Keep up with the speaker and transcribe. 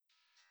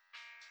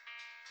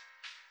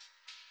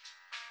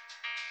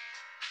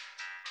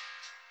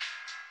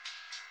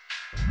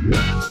Hello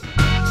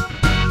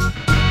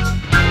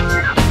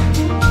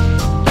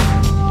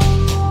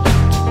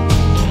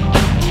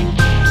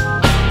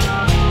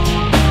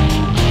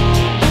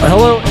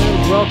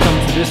and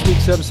welcome to this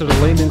week's episode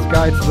of Layman's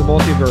Guide to the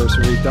Multiverse,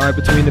 where we dive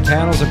between the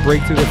panels and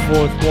break through the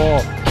fourth wall.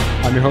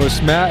 I'm your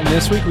host, Matt, and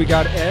this week we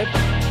got Ed.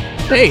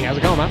 Hey, how's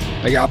it going, man?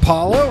 I got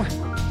Paulo.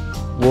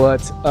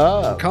 What's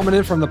up? Coming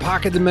in from the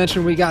pocket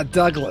dimension, we got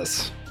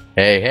Douglas.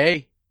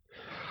 Hey.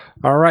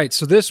 All right,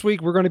 so this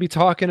week we're going to be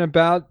talking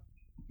about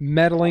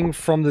meddling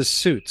from the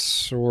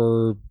suits,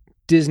 or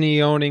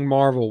Disney owning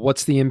Marvel.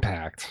 What's the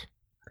impact?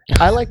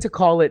 I like to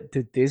call it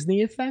the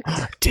Disney effect,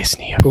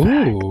 Disney effect.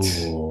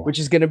 Ooh. which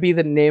is going to be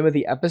the name of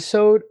the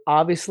episode.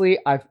 Obviously,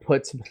 I've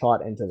put some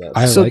thought into this.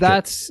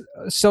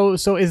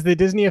 So is the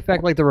Disney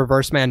effect like the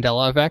reverse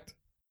Mandela effect?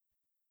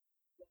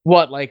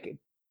 What, like,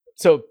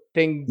 so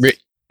things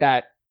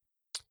that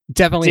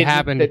Definitely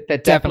happened.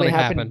 that definitely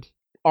happened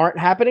aren't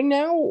happening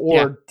now,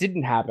 or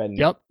didn't happen?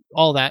 Yep,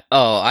 all that.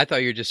 Oh, I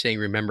thought you were just saying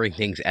remembering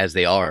things as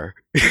they are.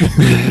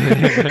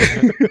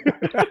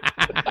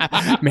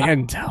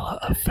 Mandela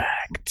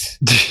effect.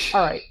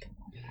 All right.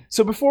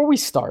 So before we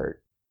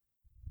start,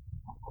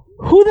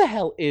 who the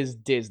hell is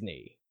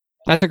Disney?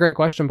 That's a great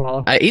question,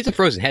 Paulo. He's a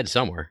frozen head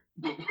somewhere.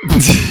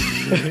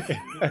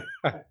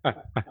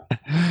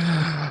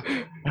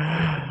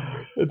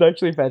 It's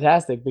actually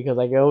fantastic because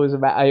I always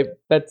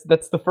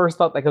that's the first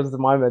thought that comes to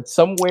my mind.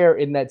 Somewhere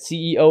in that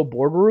CEO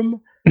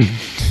boardroom,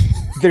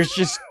 there's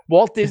just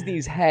Walt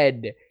Disney's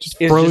head is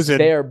frozen. just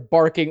there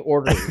barking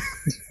orders.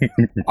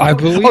 I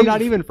believe. Oh,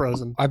 not even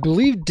frozen. I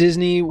believe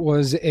Disney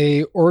was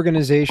a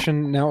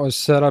organization that was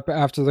set up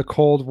after the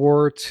Cold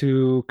War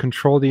to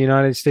control the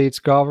United States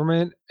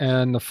government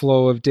and the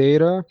flow of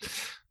data.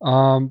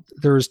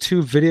 There's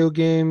 2 video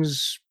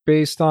games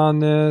based on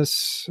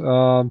this, 2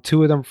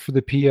 of them for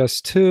the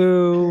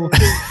PS2.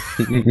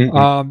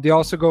 They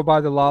also go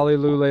by the Lolly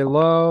Lule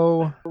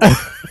Low.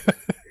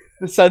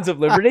 The Sons of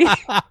Liberty.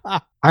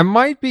 I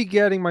might be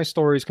getting my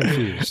stories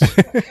confused.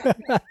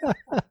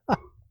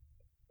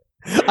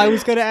 I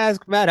was going to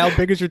ask Matt, how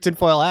big is your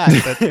tinfoil hat?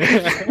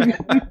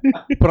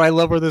 But I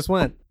love where this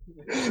went.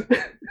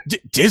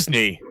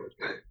 Disney?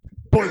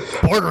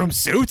 Boardroom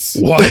suits?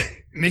 What?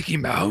 Mickey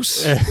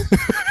Mouse?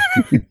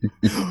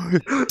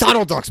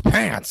 Donald Duck's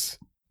pants.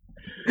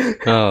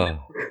 Oh.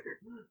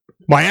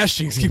 My ass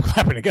cheeks keep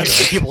clapping together.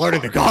 I keep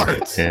alerting the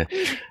guards. Yeah.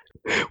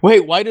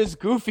 Wait, why does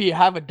Goofy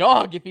have a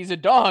dog if he's a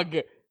dog?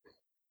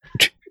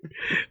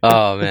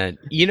 Oh, man.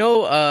 You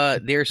know,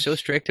 they're so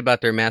strict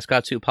about their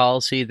mascot suit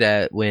policy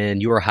that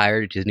when you are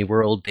hired at Disney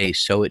World, they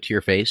sew it to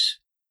your face.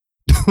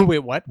 Wait,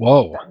 what?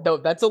 Whoa. No,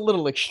 that's a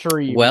little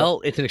extreme.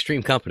 Well, it's an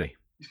extreme company.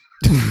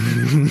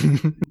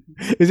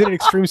 Is it an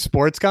extreme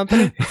sports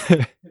company?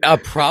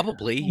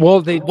 Probably.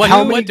 Well,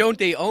 What don't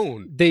they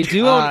own? They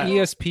do own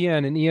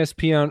ESPN, and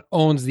ESPN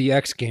owns the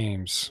X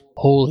Games.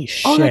 Holy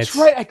shit. Oh, that's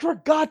right. I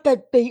forgot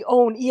that they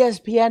own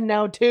ESPN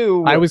now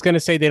too. I was going to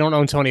say they don't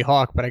own Tony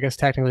Hawk, but I guess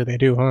technically they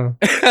do, huh?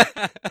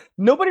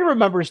 Nobody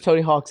remembers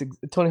Tony Hawk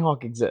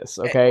exists.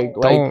 Okay,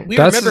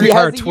 That's his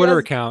entire Twitter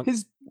account.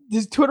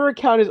 His Twitter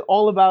account is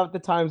all about the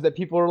times that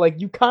people are like,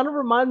 "You kind of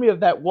remind me of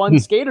that one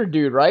skater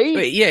dude, right?"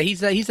 Wait, yeah, he's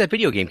that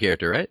video game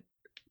character, right?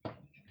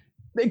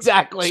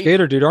 Exactly.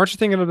 Skater dude, aren't you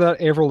thinking of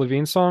that Avril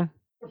Lavigne song?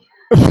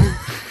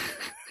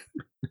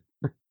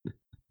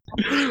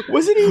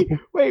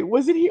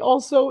 Wasn't he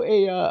also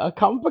a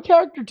comic book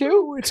character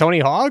too? Tony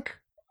Hawk?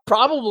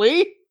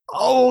 Probably.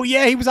 Oh,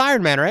 yeah, he was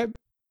Iron Man, right?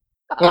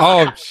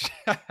 Oh,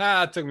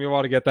 it took me a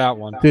while to get that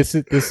one. This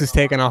is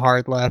taking a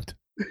hard left.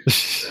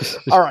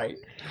 All right.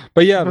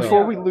 But yeah,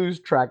 Before we lose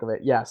track of it,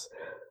 yes.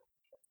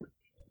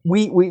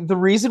 We the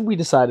reason we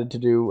decided to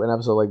do an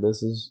episode like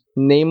this is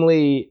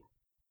namely,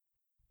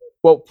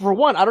 well, for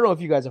one, I don't know if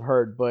you guys have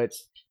heard, but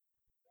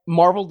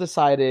Marvel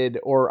decided,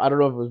 or I don't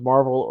know if it was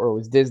Marvel or it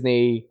was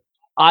Disney,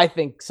 I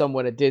think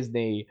someone at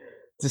Disney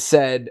just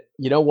said,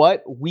 you know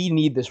what? We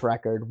need this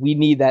record. We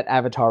need that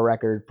Avatar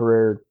record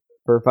for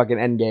fucking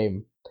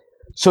Endgame.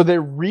 So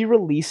they're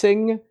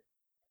re-releasing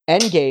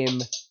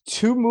Endgame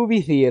to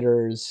movie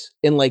theaters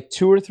in like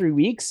 2 or 3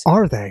 weeks.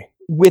 Are they?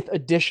 With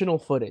additional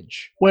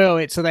footage.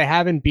 Wait, so they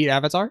haven't beat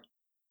Avatar?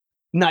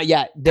 Not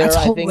yet. That's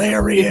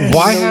hilarious.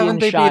 Why haven't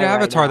they beat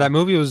Avatar? That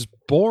movie was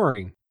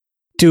boring.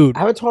 Dude.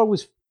 Avatar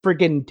was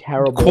friggin'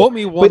 terrible. Quote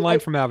me one line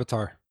from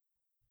Avatar.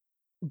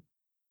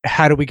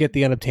 How do we get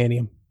the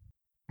unobtainium?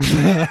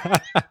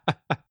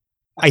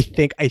 I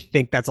think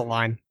that's a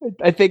line.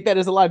 I think that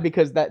is a line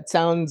because that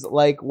sounds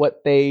like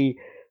what they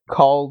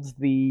called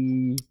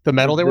the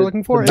medal they were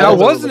looking for. That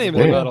was the name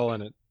of the medal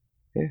in it.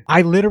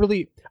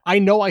 I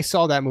know I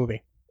saw that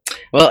movie.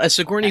 Well, as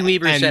Sigourney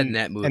Weaver said in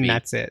that movie, and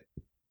that's it.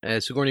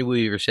 As Sigourney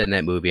Weaver said in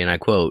that movie, and I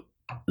quote,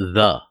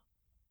 I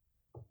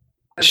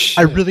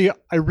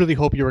really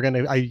hope you were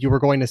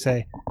going to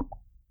say,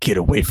 "Get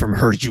away from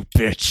her, you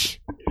bitch,"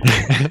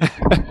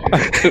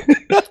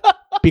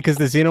 because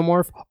the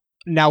xenomorph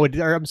the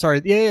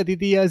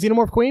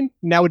xenomorph queen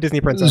now a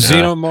Disney princess.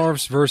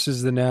 Xenomorphs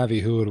versus the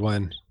Na'vi, who would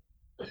win?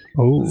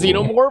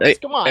 Xenomorphs? Hey,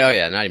 Come on. Oh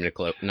yeah, not even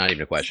a It's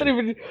not question.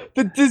 even,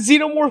 the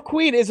Xenomorph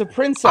Queen is a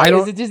princess. I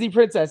don't- Is a Disney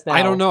princess now.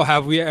 I don't know.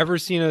 Have we ever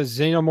seen a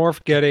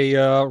xenomorph get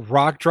a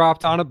rock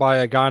dropped on it by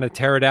a guy on a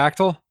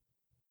pterodactyl?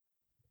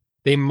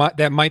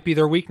 That might be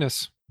their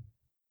weakness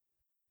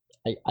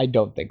I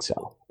don't think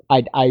so.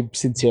 I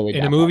sincerely in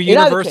doubt a movie that. In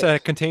either universe case-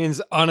 that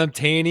contains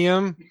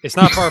unobtainium. It's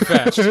not far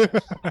fetched.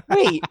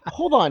 Wait,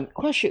 hold on.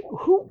 Question: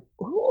 Who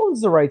owns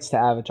the rights to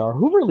Avatar?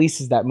 Who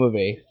releases that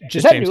movie?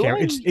 Just that James New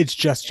Cameron. Line? It's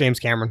just James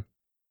Cameron.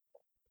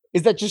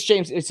 Is that just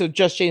James? So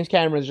just James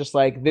Cameron is just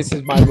like, this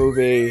is my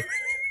movie.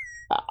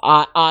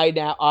 I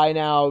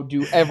now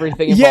do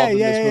everything involved in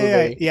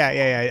this movie.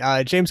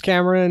 Yeah. James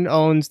Cameron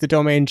owns the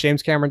domain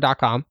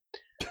jamescameron.com.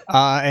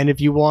 And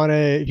if you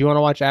wanna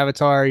watch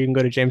Avatar, you can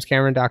go to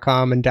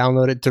jamescameron.com and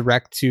download it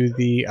direct to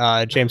the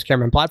James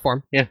Cameron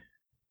platform. Yeah.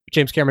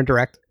 James Cameron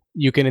Direct.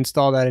 You can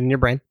install that in your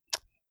brain.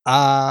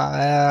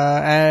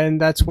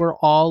 And that's where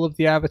all of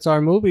the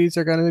Avatar movies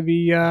are going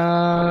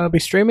to be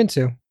streaming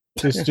to.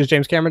 Just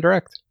James Cameron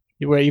Direct,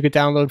 where you could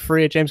download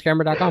free at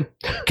jamescameron.com.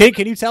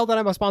 Can you tell that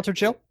I'm a sponsored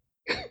show?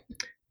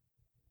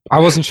 I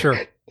wasn't sure.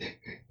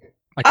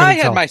 I couldn't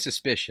had tell. my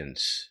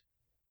suspicious.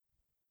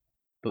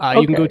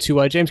 You can go to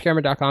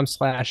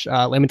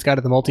jamescameron.com/Layman's Guide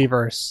to the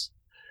Multiverse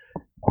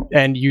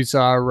and use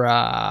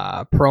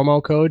our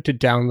promo code to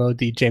download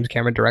the James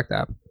Cameron Direct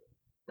app.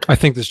 I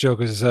think this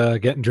joke is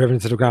getting driven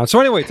into the ground. So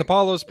anyway, to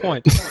Paulo's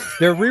point,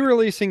 they're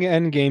re-releasing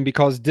Endgame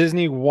because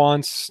Disney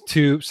wants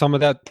to some of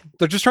that.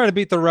 They're just trying to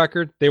beat the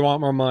record. They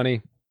want more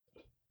money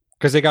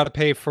because they got to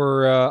pay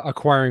for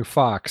acquiring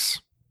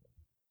Fox.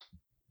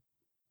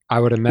 I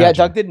would imagine. Yeah,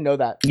 Doug didn't know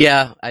that.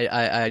 Yeah,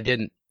 I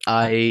didn't.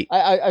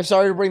 I'm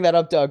sorry to bring that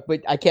up, Doug,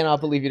 but I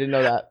cannot believe you didn't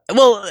know that.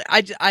 Well,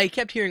 I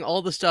kept hearing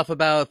all the stuff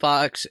about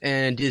Fox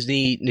and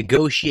Disney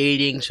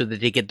negotiating so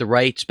that they get the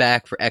rights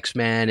back for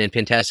X-Men and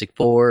Fantastic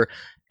Four,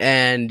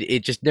 and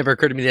it just never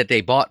occurred to me that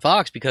they bought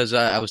Fox because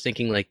I was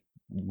thinking, like,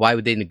 why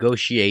would they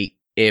negotiate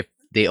if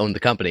they own the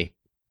company?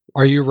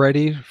 Are you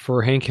ready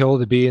for Hank Hill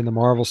to be in the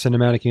Marvel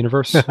Cinematic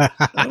Universe?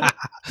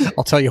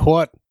 I'll tell you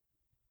what.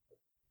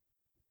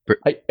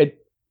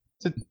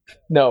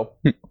 No.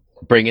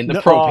 Bring in the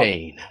No.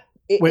 propane.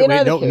 Wait, In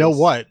either no, case,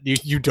 what?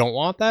 You don't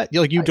want that?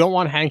 You don't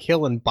want Hank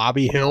Hill and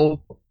Bobby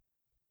Hill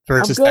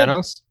versus I'm good.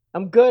 Thanos?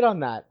 I'm good on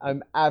that.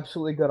 I'm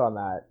absolutely good on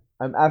that.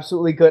 I'm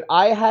absolutely good.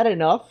 I had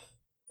enough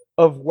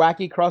of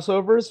wacky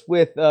crossovers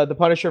with the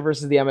Punisher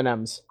versus the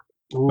M&Ms.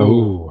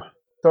 Ooh.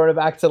 Throwing it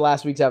back to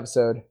last week's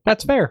episode.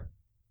 That's fair.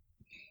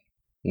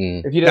 Mm.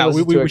 If you didn't Yeah,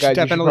 listen we to it, should guys, you should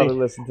definitely- probably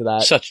listen to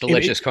that. Such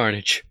delicious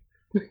carnage.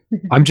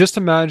 I'm just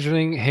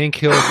imagining Hank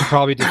Hill could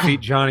probably defeat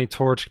Johnny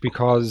Torch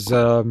because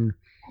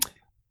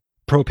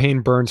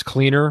propane burns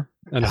cleaner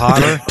and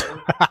hotter.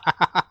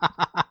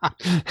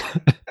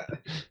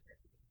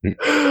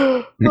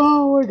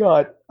 Oh my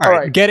god! All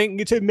right,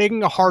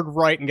 making a hard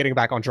right and getting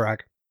back on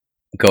track.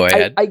 Go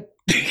ahead.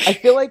 I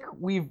feel like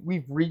we've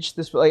reached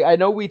this. Like, I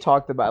know we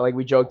talked about, like,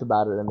 we joked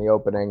about it in the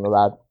opening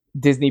about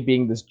Disney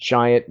being this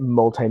giant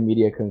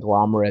multimedia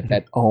conglomerate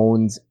that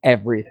owns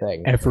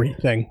everything.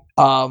 Everything.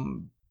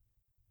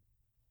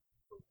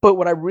 But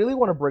what I really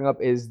want to bring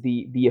up is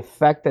the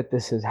effect that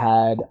this has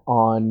had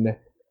on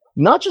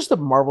not just the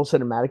Marvel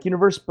Cinematic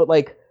Universe, but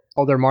like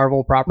All their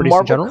Marvel properties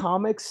Marvel in general.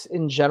 comics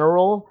in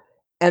general,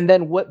 and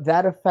then what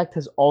that effect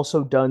has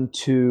also done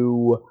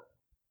to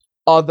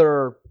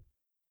other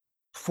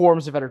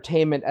forms of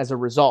entertainment as a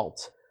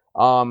result.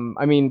 I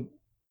mean,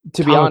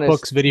 to be Comic honest,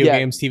 books, video yeah,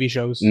 games, TV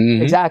shows.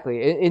 Mhm.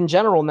 exactly. In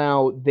general,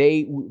 now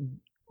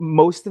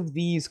most of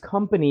these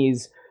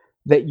companies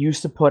that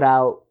used to put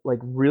out like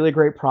really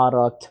great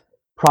product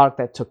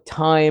that took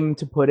time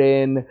to put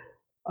in,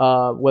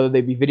 whether they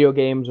be video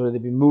games, whether they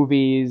be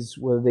movies,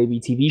 whether they be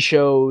TV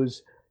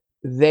shows,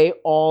 they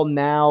all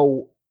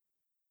now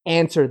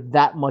answer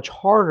that much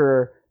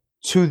harder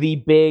to the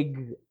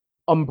big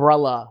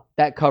umbrella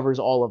that covers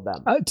all of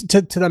them.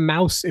 To the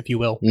mouse, if you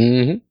will.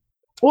 Mhm.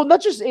 Well,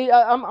 not just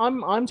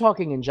I'm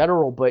talking in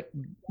general, but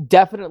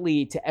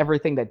definitely to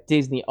everything that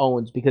Disney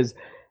owns, because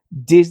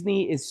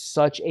Disney is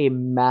such a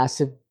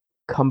massive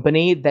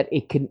company that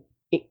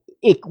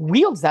it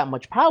wields that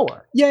much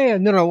power. Yeah,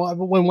 no.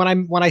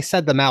 When I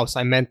said the mouse,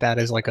 I meant that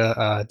as like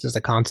a just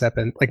a concept,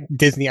 and like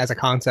Disney as a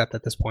concept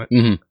at this point.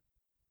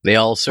 They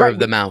all serve Right.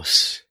 the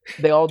mouse.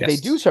 They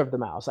Yes. do serve the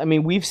mouse. I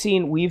mean, we've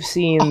seen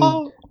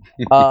Oh.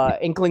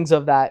 inklings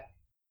of that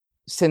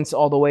since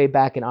all the way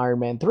back in Iron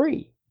Man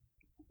 3.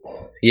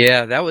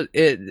 Yeah, that was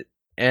it.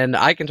 And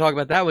I can talk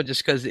about that one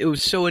just because it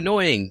was so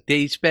annoying.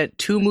 They spent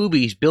 2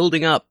 movies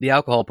building up the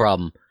alcohol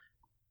problem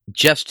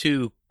just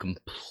to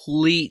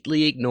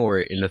completely ignore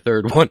it in the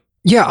third one.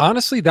 Yeah,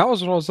 honestly, that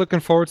was what I was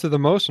looking forward to the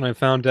most when I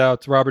found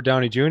out Robert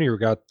Downey Jr.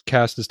 got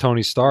cast as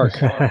Tony Stark.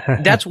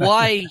 That's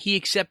why he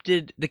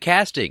accepted the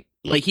casting.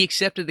 Like, he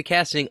accepted the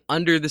casting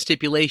under the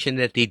stipulation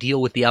that they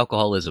deal with the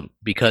alcoholism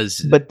because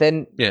But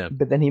then yeah.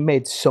 he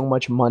made so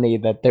much money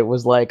that it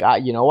was like,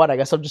 you know what? I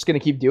guess I'm just gonna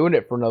keep doing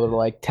it for another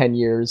like 10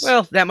 years.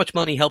 Well, that much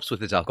money helps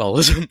with his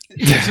alcoholism.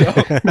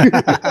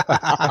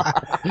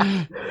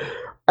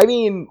 I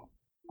mean,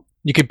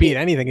 You could beat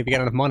anything if you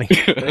get enough money.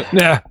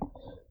 Yeah.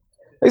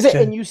 Like I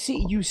said, and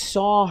you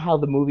saw how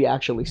the movie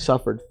actually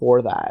suffered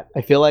for that.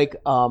 I feel like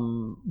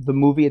the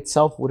movie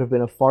itself would have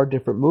been a far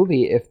different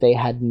movie if they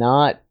had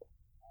not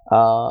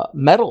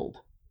meddled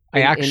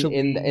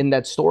in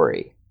that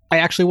story. I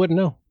actually wouldn't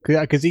know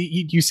because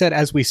you said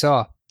as we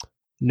saw.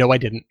 No, I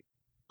didn't.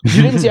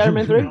 You didn't see Iron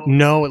Man 3?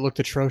 No, it looked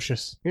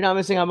atrocious. You're not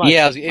missing out much.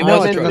 Yeah, Iron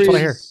was Man atrocious. That's what I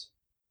hear. is-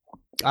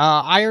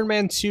 Iron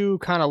Man 2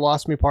 kind of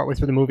lost me partway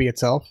through the movie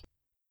itself.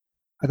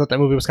 I thought that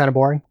movie was kind of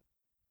boring.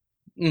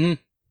 Mm-hmm.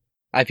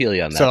 I feel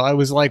you on that. So I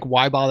was like,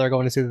 why bother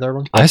going to see the third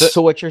one?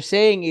 So what you're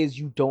saying is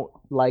you don't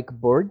like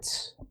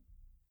birds?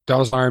 That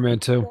was Iron Man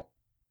 2.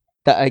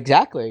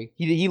 Exactly.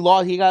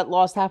 He got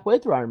lost halfway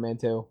through Iron Man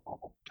 2.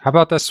 How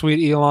about that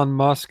sweet Elon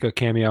Musk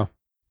cameo?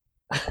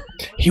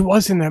 He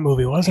was in that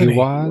movie, wasn't he? He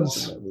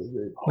was.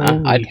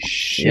 Holy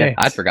shit.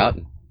 I'd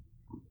forgotten.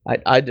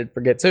 I did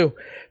forget too,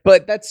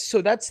 but that's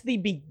the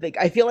big. Like,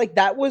 I feel like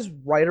that was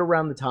right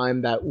around the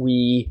time that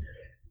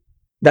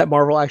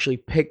Marvel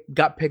actually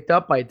got picked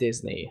up by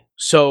Disney.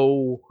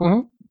 So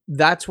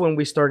that's when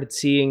we started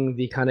seeing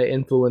the kind of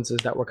influences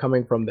that were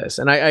coming from this.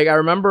 And I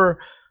remember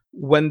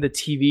when the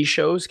TV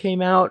shows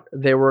came out,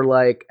 they were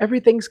like,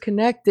 everything's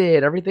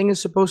connected. Everything is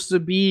supposed to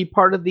be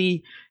part of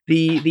the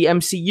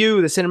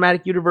MCU, the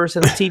cinematic universe,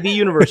 and the TV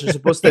universe are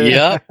supposed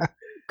to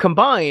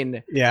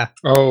combine. Yeah.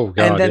 Oh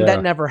god. And then yeah.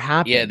 that never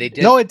happened. Yeah, they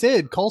did. No, it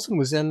did. Coulson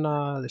was in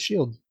the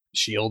Shield.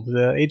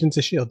 The Agents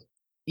of Shield.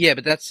 Yeah,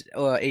 but that's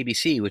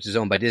ABC, which is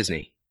owned by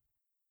Disney.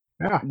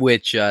 Yeah.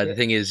 Which the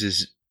thing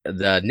is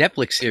the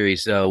Netflix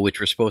series, though, which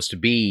were supposed to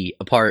be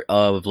a part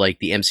of like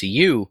the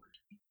MCU,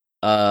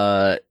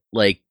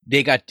 like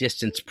they got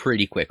distanced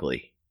pretty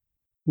quickly.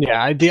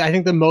 Yeah, I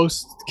think the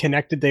most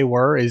connected they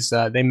were is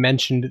they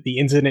mentioned the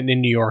incident in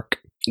New York.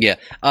 Yeah.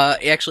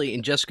 Actually,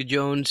 in Jessica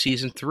Jones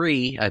season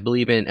 3, I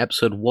believe in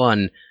episode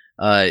 1,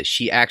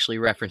 she actually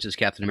references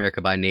Captain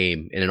America by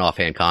name in an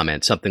offhand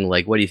comment, something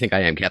like, "What do you think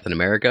I am, Captain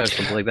America?" or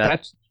something like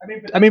that.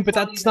 But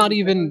that's not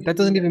even. That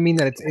doesn't even mean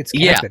that it's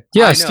connected.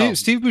 Yeah, I know.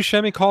 Steve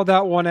Buscemi called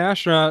that one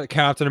astronaut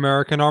Captain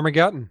America in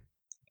Armageddon.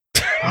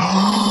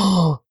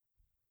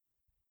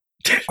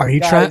 Are you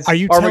Guys, Are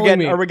you telling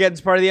me?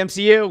 Armageddon's part of the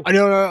MCU?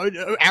 No.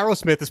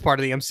 Aerosmith is part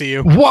of the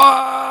MCU.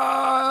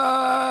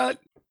 What?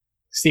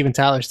 Steven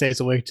Tyler stays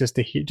awake just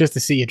to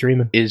see you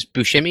dreaming. Is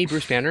Buscemi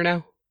Bruce Banner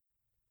now?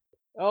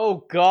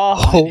 Oh god!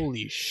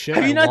 Holy shit!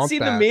 Have you I not want seen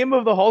that. the meme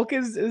of the Hulk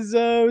is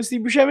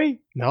Steve Buscemi?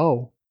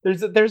 No.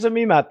 There's a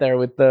meme out there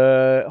with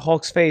the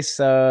Hulk's face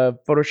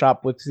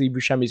Photoshop with Steve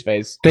Buscemi's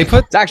face.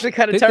 It's actually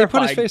kind of They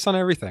terrifying. put his face on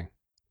everything.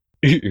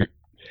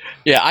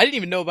 Yeah, I didn't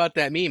even know about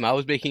that meme. I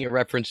was making a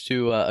reference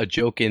to a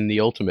joke in The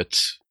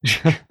Ultimates.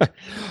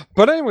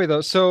 But anyway,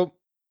 though, so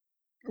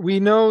we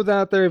know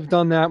that they've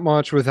done that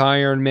much with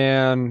Iron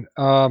Man.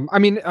 I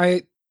mean,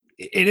 it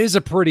is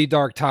a pretty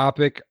dark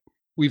topic.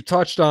 We've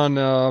touched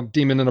on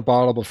Demon in a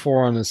Bottle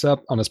before on this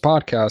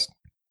podcast.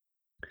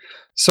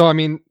 So, I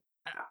mean,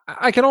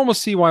 I can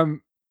almost see why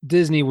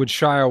Disney would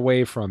shy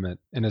away from it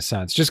in a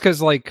sense, just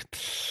because, like.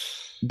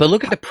 But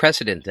look at the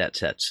precedent that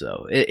sets,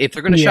 though. If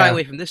they're going to shy Yeah.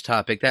 away from this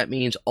topic, that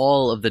means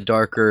all of the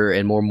darker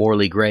and more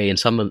morally gray and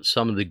some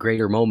of the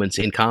greater moments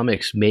in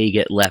comics may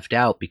get left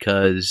out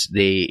because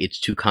it's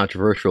too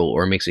controversial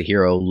or makes a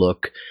hero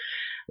look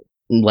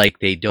like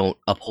they don't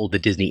uphold the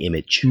Disney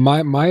image.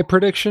 My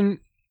prediction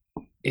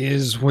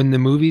is when the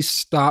movies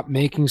stop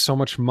making so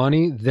much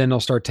money, then they'll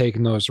start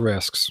taking those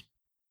risks.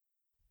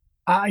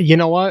 You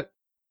know what?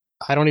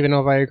 I don't even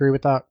know if I agree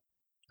with that.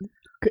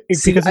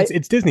 See, Because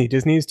it's Disney.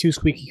 Disney is too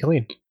squeaky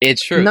clean.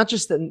 It's true. Not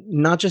just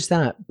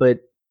that, but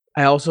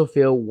I also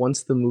feel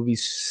once the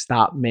movies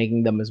stop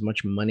making them as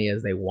much money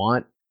as they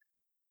want,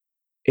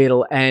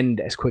 it'll end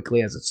as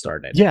quickly as it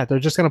started. Yeah, they're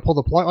just gonna pull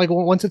the plug. Like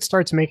once it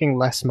starts making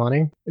less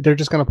money, they're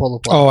just gonna pull the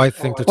plug. Oh, I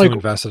think they're Like- too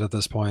invested at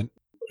this point.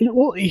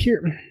 Well,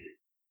 here,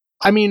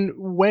 I mean,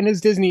 when has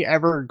Disney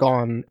ever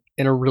gone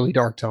in a really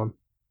dark tone?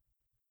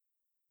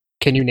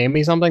 Can you name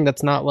me something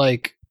that's not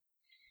like?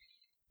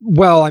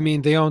 Well, I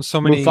mean, they own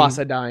so many.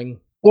 Mufasa dying.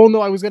 Well,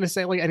 no, I was gonna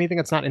say like anything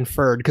that's not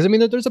inferred, because I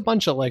mean, there's a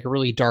bunch of like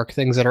really dark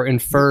things that are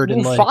inferred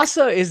and like.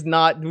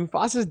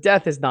 Mufasa's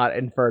death is not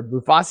inferred.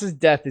 Mufasa's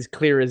death is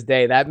clear as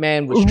day. That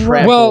man was Well,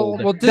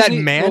 trampled. well, That Disney-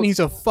 man, well, he's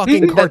a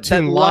fucking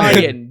cartoon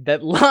lion.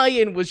 That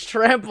lion was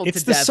trampled It's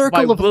to the death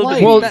circle by of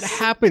life wildebeest. that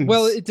happens.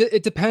 Well,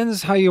 it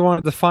depends how you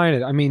want to define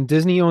it. I mean,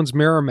 Disney owns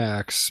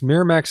Miramax.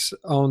 Miramax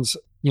owns,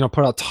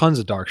 put out tons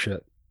of dark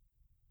shit.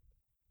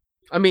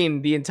 I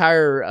mean, the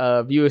entire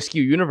VSQ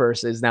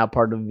universe is now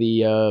part of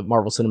the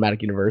Marvel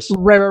Cinematic Universe.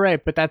 right.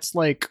 But that's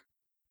like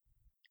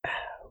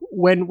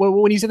when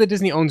you said that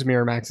Disney owns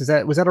Miramax.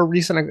 Was that a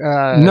recent?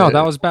 No,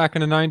 that was back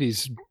in the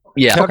 90s.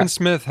 Yeah. Kevin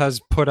Smith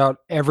has put out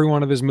every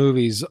one of his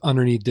movies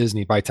underneath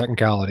Disney by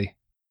technicality.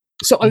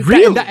 So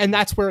Really? and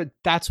that's where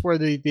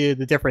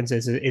the difference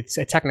is. It's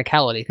a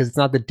technicality because it's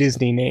not the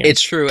Disney name.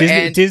 It's true.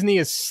 Disney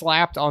is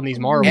slapped on these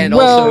Marvel. And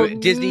Well, also,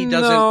 Disney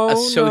doesn't no,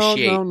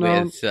 associate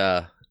no.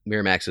 with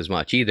Miramax as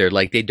much either.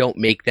 Like, they don't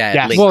make that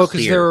Yes. link Well,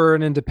 because clear. they're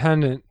an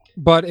independent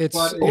But it's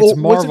wasn't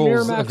Marvel's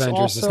Miramax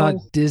Avengers. It's also-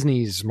 not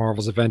Disney's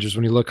Marvel's Avengers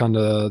when you look on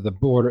the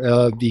board,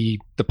 the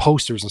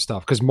posters and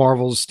stuff. Because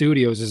Marvel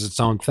Studios is its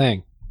own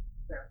thing.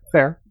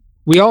 Fair.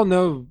 We all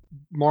know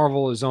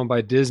Marvel is owned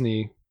by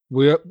Disney.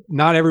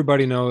 Not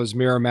everybody knows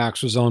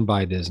Miramax was owned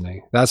by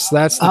Disney. That's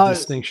the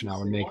distinction I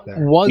would make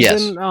there.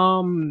 Wasn't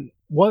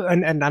what?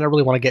 And I don't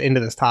really want to get into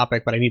this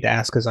topic, but I need to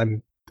ask because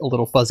I'm a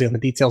little fuzzy on the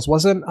details.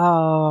 Wasn't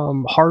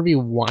Harvey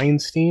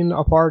Weinstein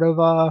a part of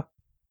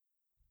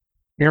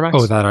Miramax?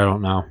 Oh, that I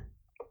don't know.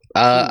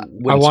 I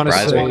Wouldn't want to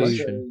surprise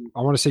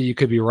say me. you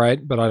could be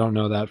right, but I don't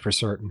know that for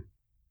certain.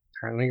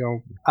 All right, let me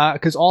go.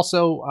 Because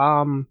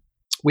also,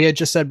 we had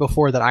just said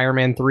before that Iron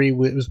Man 3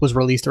 was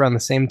released around the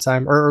same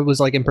time, or it was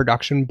like in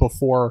production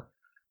before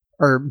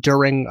or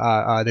during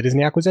the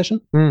Disney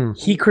acquisition.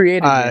 He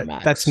created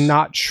Miramax. That's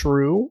not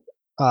true.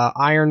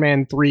 Iron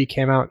Man 3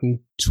 came out in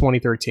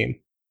 2013.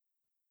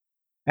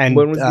 And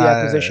when was the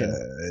acquisition?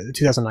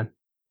 2009.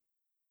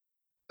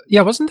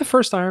 Yeah, wasn't the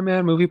first Iron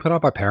Man movie put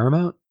out by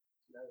Paramount?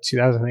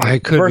 2008. I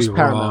could First be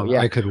Paramount, wrong.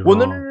 yeah. I could be Well,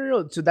 wrong.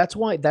 no. So that's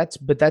why that's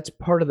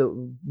part of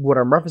what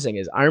I'm referencing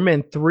is Iron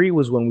Man 3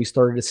 was when we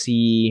started to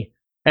see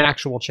An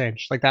actual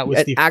change. Like that was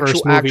An the actual-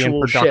 first movie in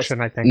actual production,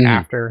 shift. I think,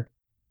 Mhm.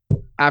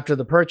 after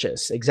the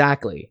purchase.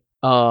 Exactly.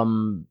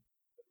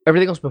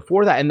 Everything else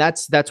before that, and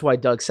that's why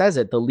Doug says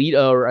it. The lead,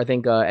 or I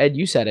think Ed,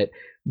 you said it.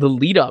 The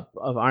lead up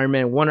of Iron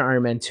Man 1 and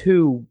Iron Man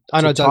 2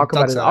 I know, to talk Doug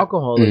about his said it.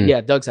 alcoholism. Mhm.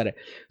 Yeah, Doug said it.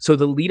 So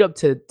the lead up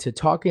to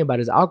talking about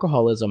his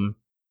alcoholism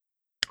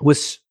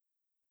was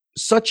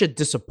such a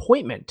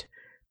disappointment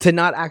to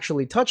not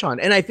actually touch on.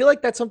 And I feel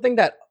like that's something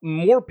that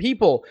more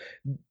people,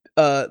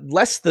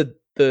 less the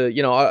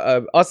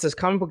us as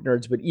comic book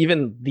nerds, but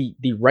even the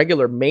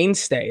regular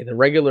mainstay, the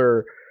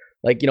regular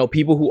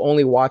people who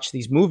only watch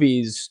these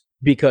movies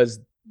because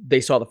they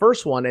saw the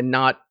first one and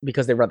not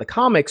because they read the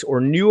comics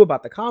or knew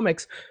about the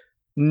comics,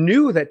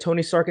 knew that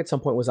Tony Stark at some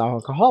point was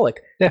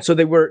alcoholic. Yeah. So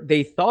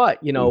they thought,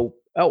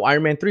 oh,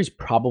 Iron Man 3 is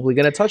probably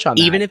going to touch on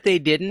that. Even if they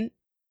didn't,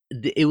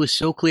 it was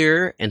so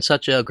clear and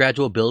such a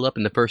gradual build-up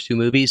in the first two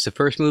movies. The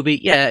first movie,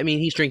 yeah, I mean,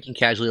 he's drinking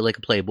casually like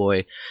a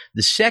playboy.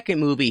 The second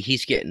movie,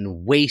 he's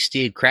getting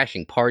wasted,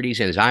 crashing parties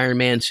in his Iron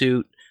Man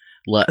suit.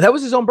 that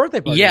was his own birthday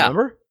party, Yeah.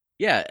 remember?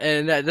 Yeah,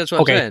 and that's what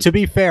I'm Okay, saying. to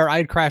be fair,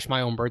 I'd crash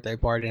my own birthday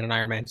party in an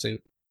Iron Man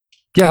suit.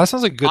 Yeah, that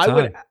sounds like a good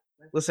time.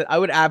 I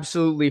would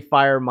absolutely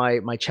fire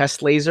my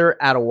chest laser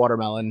at a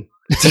watermelon.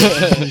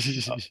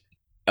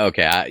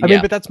 Okay, I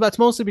mean, but that's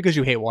mostly because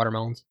you hate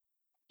watermelons.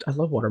 I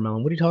love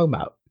watermelon. What are you talking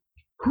about?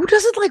 Who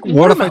doesn't like What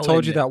watermelon? if I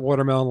told you that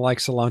watermelon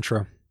likes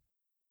cilantro?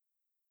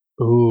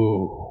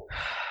 Ooh.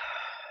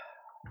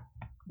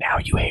 Now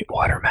you hate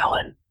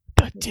watermelon.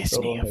 The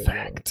Disney Oh,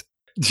 effect.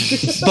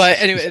 but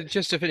anyway,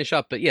 just to finish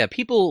up, but yeah,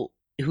 people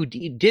who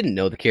didn't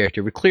know the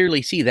character would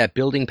clearly see that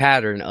building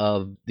pattern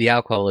of the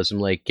alcoholism,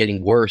 like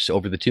getting worse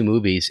over the two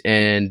movies,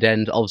 and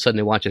then all of a sudden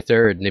they watch a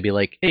third and they'd be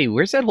like, "Hey,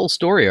 where's that whole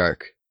story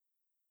arc?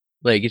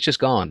 Like, it's just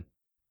gone."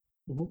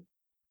 And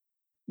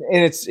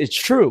it's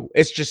true.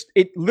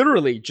 It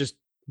literally just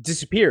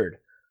disappeared.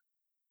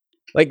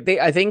 Like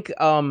I think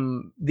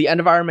the end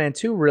of Iron Man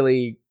 2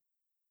 really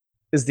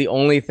is the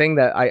only thing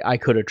that I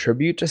could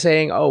attribute to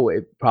saying, oh,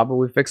 it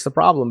probably fixed the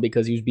problem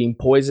because he was being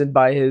poisoned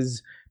by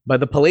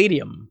the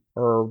palladium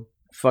or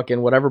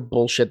fucking whatever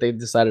bullshit they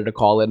decided to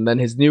call it. And then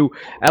his new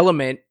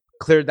element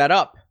cleared that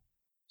up.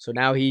 So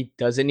now he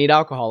doesn't need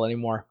alcohol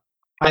anymore.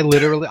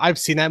 I've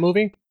seen that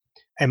movie,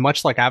 and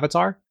much like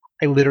Avatar,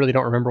 I literally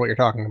don't remember what you're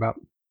talking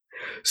about.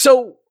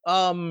 So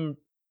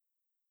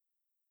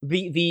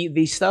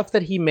the stuff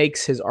that he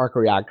makes his arc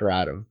reactor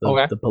out of,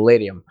 the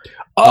palladium.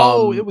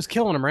 Oh, it was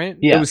killing him, right?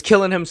 It was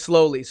killing him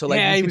slowly. So like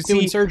yeah, you he could was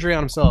doing surgery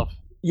on himself.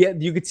 Yeah,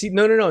 you could see.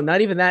 No,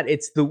 not even that.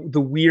 It's the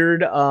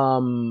weird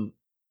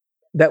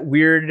that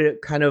weird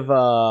kind of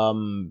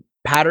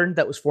pattern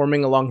that was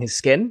forming along his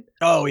skin,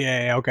 Oh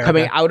yeah, okay.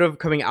 coming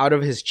okay. out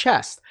of his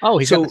chest. Oh,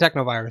 he's so- got the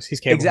technovirus. He's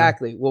capable.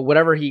 Exactly. Well,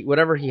 whatever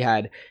he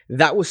had,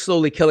 that was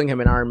slowly killing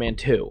him in Iron Man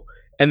 2.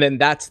 And then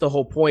that's the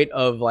whole point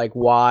of like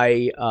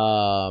why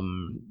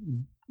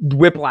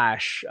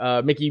Whiplash,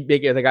 Mickey,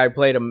 the guy who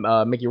played him,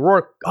 Mickey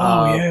Rourke,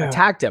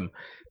 attacked him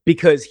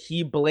because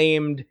he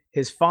blamed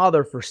his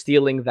father for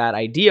stealing that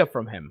idea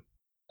from him.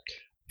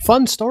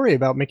 Fun story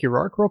about Mickey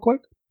Rourke, real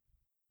quick.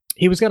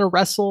 He was going to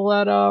wrestle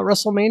at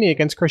WrestleMania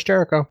against Chris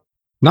Jericho.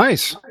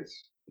 Nice.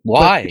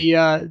 Why?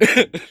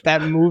 But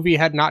that movie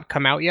had not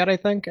come out yet, I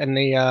think, and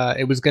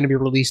it was going to be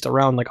released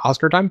around like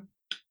Oscar time.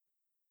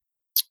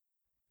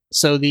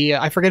 So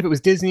I forget if it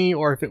was Disney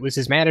or if it was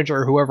his manager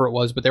or whoever it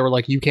was, but they were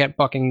like, "You can't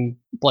fucking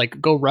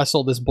like go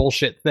wrestle this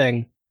bullshit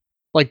thing.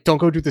 Like, don't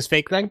go do this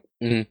fake thing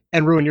and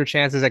ruin your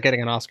chances at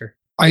getting an Oscar."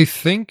 I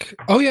think.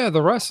 Oh yeah,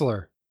 the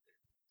wrestler.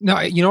 No,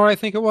 you know what I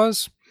think it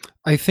was.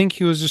 I think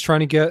he was just trying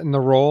to get in the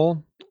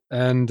role,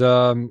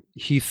 and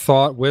he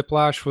thought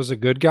Whiplash was a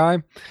good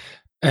guy,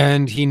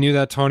 and he knew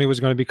that Tony was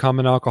going to become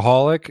an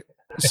alcoholic,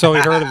 so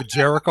he heard of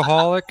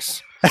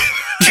Jerichoholics,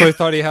 so he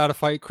thought he had to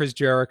fight Chris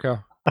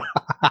Jericho.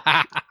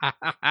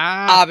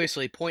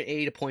 Obviously, point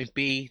A to point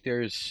B,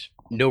 there's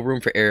No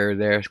room for error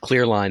there.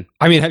 Clear line.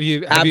 I mean, have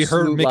you heard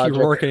Absolute Mickey logic.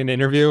 Rourke in an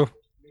interview?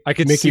 I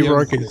could see Mickey him,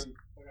 Rourke is.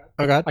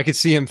 Oh God. I could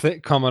see him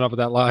coming up with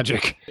that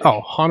logic.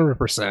 Oh,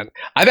 100%.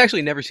 I've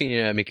actually never seen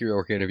a Mickey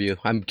Rourke interview.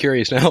 I'm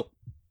curious now.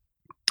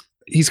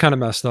 He's kind of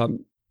messed up.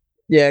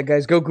 Yeah,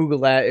 guys, go Google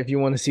that if you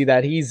want to see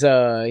that. He's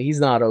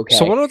not okay.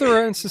 So what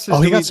other instances?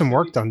 Oh, he do got we- some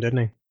work done, didn't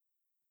he?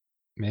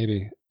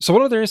 Maybe. So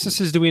what other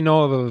instances do we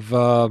know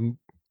of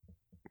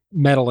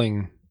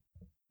meddling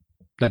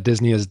that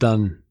Disney has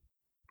done?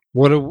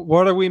 What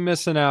are we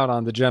missing out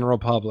on, the general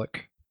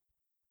public?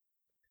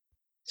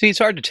 See, it's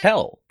hard to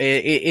tell.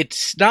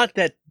 It's not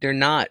that they're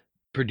not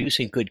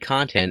producing good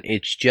content.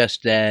 It's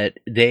just that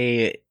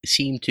they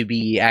seem to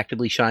be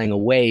actively shying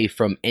away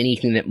from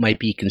anything that might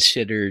be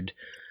considered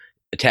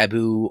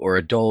taboo or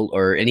adult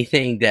or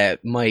anything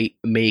that might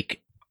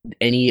make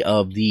any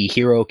of the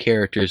hero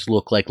characters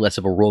look like less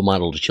of a role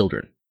model to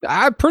children.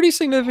 Pretty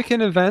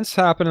significant events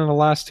happen in the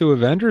last two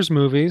Avengers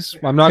movies.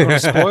 I'm not going to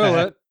spoil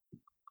it.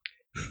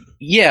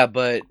 Yeah,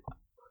 but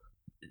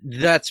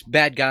that's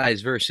bad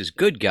guys versus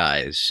good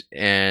guys,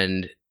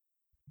 and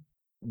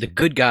the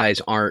good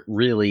guys aren't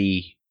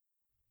really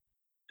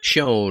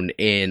shown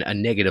in a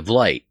negative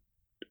light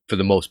for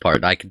the most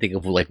part. I can think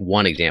of like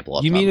one example.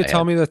 off You the top mean of to my tell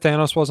head. me that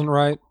Thanos wasn't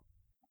right?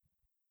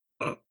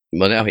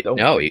 Well, no, Oh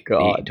no, my he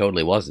God.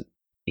 totally wasn't.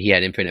 He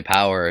had infinite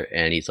power,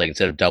 and he's like,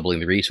 instead of doubling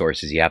the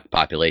resources, you have the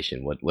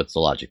population. What's the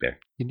logic there?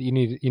 You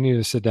need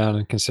to sit down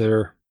and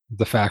consider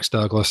the facts,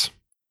 Douglas.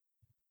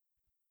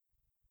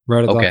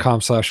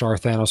 Reddit.com/r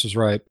Thanos was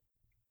right.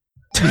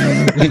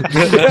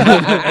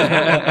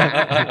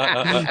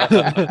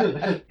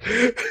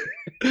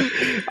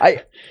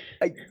 I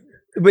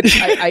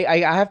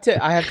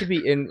have to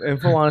be in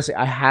full honesty.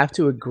 I have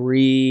to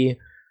agree,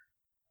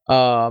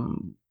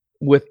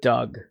 with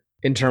Doug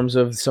in terms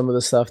of some of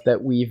the stuff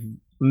that we've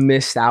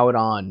missed out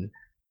on,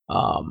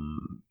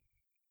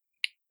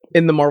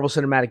 in the Marvel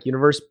Cinematic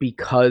Universe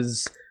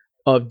because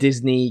of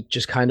Disney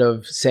just kind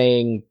of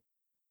saying,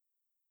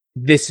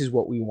 "This is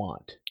what we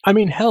want." I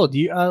mean, hell, do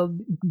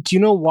you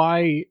know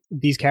why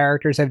these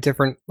characters have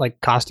different like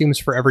costumes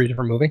for every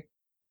different movie?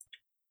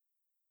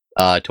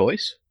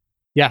 Toys?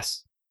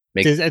 Yes.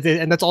 Make-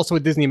 And that's also a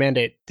Disney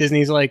mandate.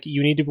 Disney's like,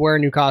 you need to wear a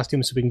new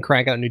costume so we can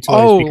crank out new toys.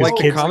 Oh, because like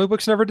the kids... comic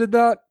books never did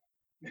that?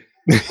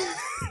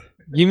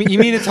 You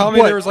mean to tell me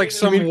What? there was like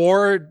some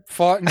war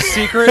fought in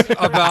secret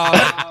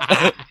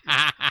about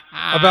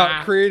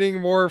creating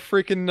more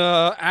freaking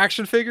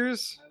action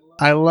figures?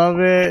 I love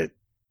it.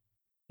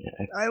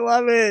 I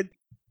love it.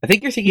 I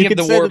think you're thinking You of could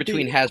the say war that the-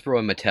 between Hasbro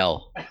and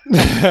Mattel.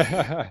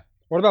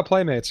 What about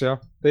Playmates? Yeah,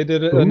 they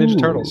did it. Ninja Ooh.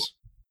 Turtles.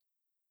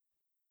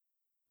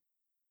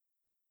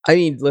 I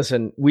mean,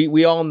 listen,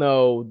 we all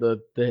know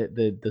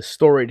the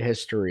storied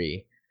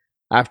history.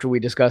 After we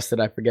discussed it,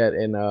 I forget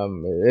in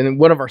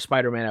one of our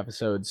Spider-Man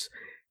episodes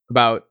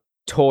about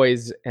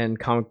toys and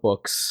comic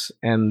books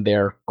and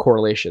their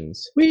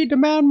correlations. We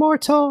demand more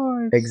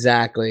toys.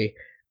 Exactly.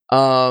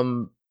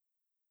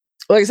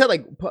 Like I said,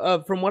 like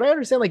from what I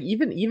understand, like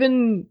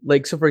even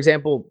like, so for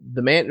example,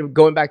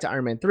 going back to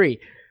Iron Man 3.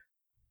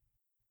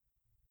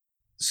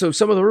 So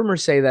some of the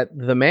rumors say that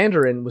the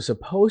Mandarin was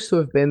supposed to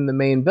have been the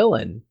main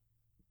villain.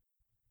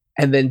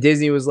 And then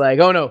Disney was like,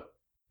 "Oh no,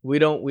 we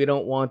don't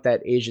want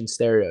that Asian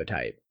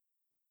stereotype."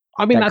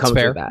 I mean, that that's comes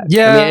with fair. that.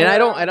 Yeah. I mean, and I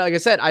don't, like I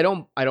said, I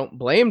don't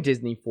blame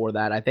Disney for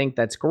that. I think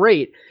that's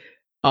great.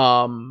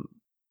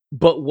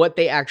 But what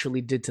they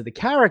actually did to the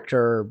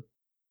character,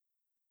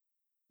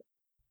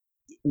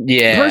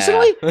 Yeah.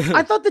 personally,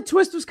 I thought the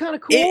twist was kind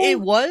of cool. It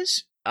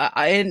was,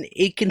 and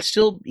it can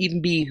still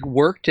even be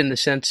worked in the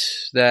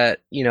sense that,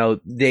 you know,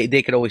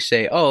 they could always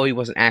say, oh, he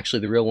wasn't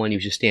actually the real one, he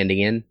was just standing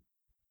in.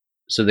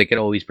 So they could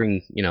always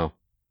bring, you know.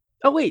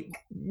 Oh wait,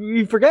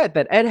 you forget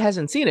that Ed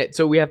hasn't seen it,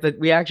 so we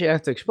actually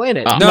have to explain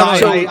it. Oh. No, No, I,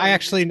 no, I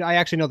actually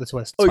know the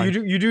twist. It's Oh, fine.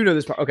 you do know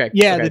this part. Okay.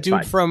 Yeah, okay, the it's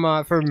dude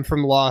fine.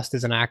 from Lost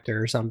is an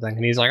actor or something,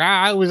 and he's like,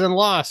 I was in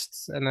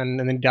Lost, and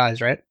then he dies,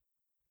 right?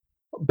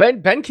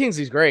 Ben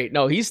Kingsley's great.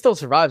 No, he still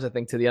survives, I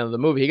think, to the end of the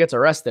movie. He gets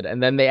arrested,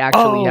 and then they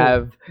actually Oh,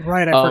 have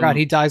Right, I forgot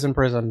he dies in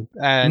prison.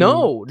 And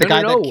No, the no,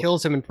 guy no, no. that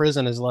kills him in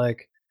prison is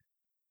like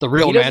the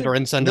real He doesn't-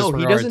 Mandarin. Send his No,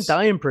 he regards. doesn't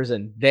die in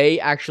prison. They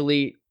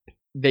actually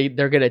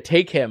they're gonna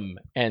take him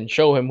and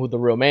show him who the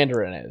real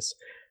Mandarin is.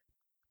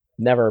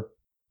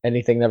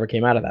 Anything never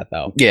came out of that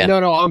though. Yeah.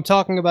 No, I'm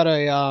talking about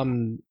a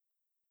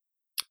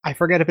I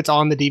forget if it's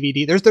on the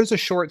DVD. There's a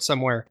short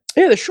somewhere.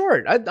 Yeah, the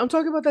short. I'm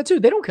talking about that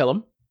too. They don't kill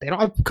him. They don't.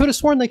 I could have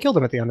sworn they killed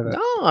him at the end of it.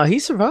 No, he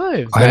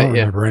survives. I don't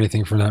yeah. remember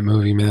anything from that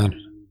movie, man.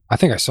 I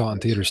think I saw it in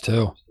theaters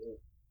too.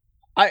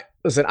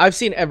 I've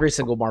seen every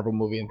single Marvel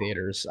movie in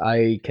theaters.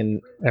 I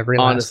can Every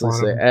last honestly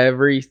one. say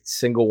every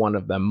single one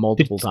of them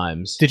multiple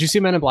times. Did you see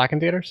Men in Black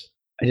in theaters?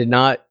 I did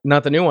not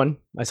the new one.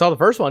 I saw the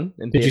first one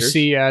in Did theaters.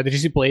 you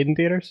see Blade in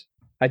theaters?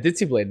 I did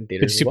see Blade in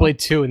theaters. Did you see Blade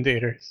 2 in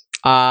theaters?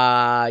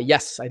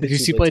 Yes, I did. Did you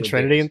see Blade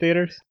Trinity in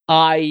theaters?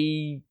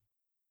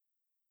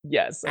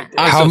 Yes, I did.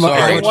 I'm How so mu- I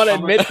sorry. don't want to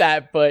admit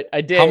that, but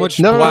I did. How much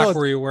No, no, black no.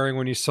 were you wearing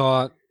when you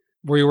saw it?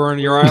 Were you wearing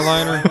your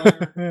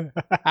eyeliner?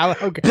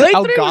 Blade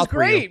how 3 was goth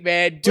were you? great,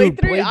 man. Dude, Blade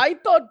 3, Blade- I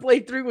thought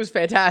Blade 3 was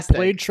fantastic.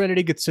 Blade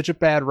Trinity gets such a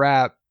bad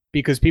rap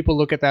because people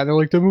look at that and they're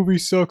like, the movie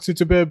sucks. It's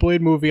a bad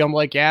Blade movie. I'm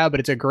like, yeah, but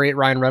it's a great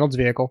Ryan Reynolds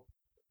vehicle.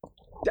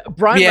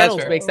 Ryan Yeah, that's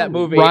Reynolds fair. makes that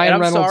movie. Ryan and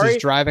I'm Reynolds sorry,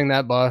 is driving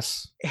that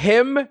bus.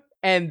 him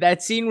and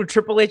that scene with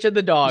Triple H and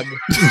the dog.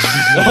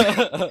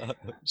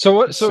 So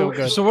what? So So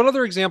good. so what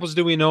other examples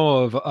do we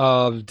know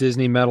of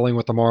Disney meddling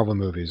with the Marvel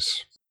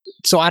movies?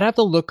 So I'd have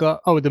to look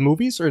up. Oh, the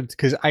movies, or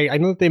because I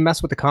know that they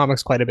mess with the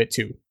comics quite a bit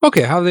too.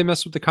 Okay, how have they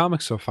messed with the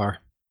comics so far?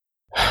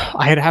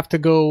 I'd have to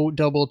go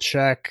double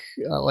check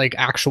like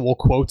actual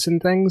quotes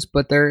and things,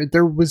 but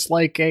there was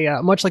like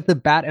a much like the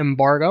Bat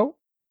embargo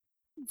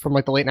from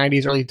like the late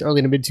 '90s,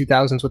 early to mid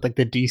 2000s with like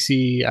the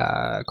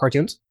DC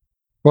cartoons.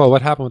 Well,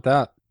 what happened with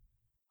that?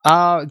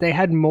 They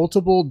had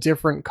multiple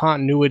different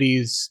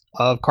continuities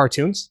of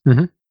cartoons.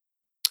 Mhm.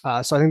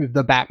 So I think that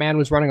the Batman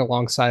was running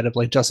alongside of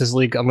like Justice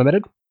League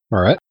Unlimited. All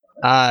right.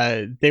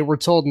 They were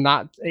told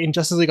not in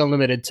Justice League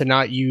Unlimited to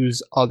not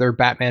use other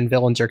Batman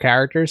villains or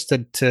characters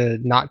to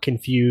not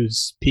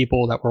confuse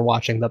people that were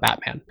watching the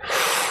Batman.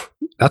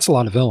 That's a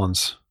lot of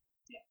villains.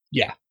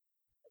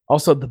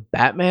 Also, the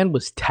Batman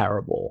was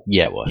terrible.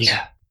 Yeah, it was.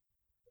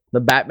 The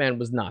Batman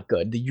was not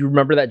good. Do you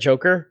remember that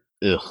Joker?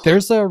 Ugh.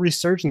 There's a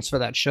resurgence for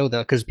that show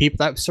though, because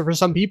so for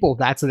some people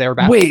that's their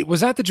Batman. Wait,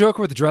 was that the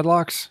Joker with the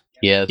dreadlocks?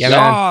 Yeah, Yeah, Oh,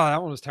 man.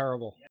 that one was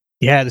terrible.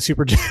 Yeah, the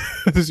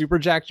the Super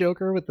Jack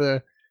Joker with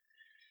the.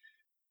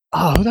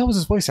 Oh, that was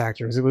his voice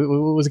actor. Was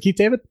it Keith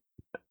David?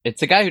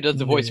 it's the guy who does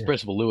the voice Yeah. of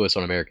Principal Lewis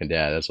on American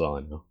Dad. That's all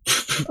I know.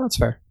 Oh, that's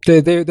fair.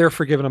 They're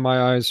forgiven in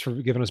my eyes for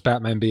giving us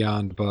Batman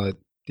Beyond, but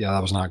yeah,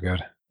 that was not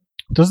good.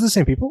 Those are the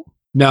same people.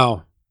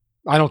 No,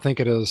 I don't think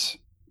it is.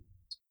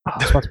 Oh, I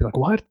was about to be like,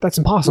 what? That's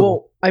impossible.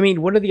 Well, I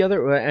mean, one of the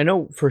other, I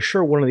know for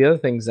sure one of the other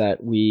things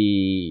that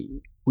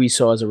we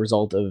saw as a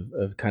result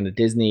of kind of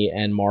Disney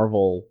and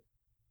Marvel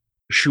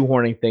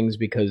shoehorning things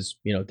because,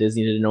 you know,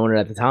 Disney didn't own it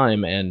at the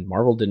time and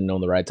Marvel didn't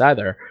own the rights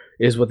either,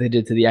 is what they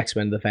did to the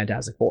X-Men, the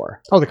Fantastic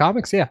Four. Oh, the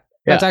comics, yeah.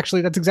 That's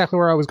exactly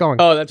where I was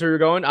going. Oh, that's where you're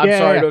going? I'm Yeah,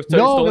 sorry yeah. to have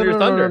stolen your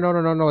thunder.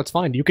 No, it's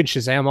fine. You can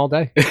Shazam all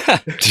day.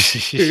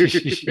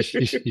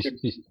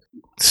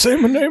 Say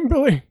my name,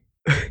 Billy.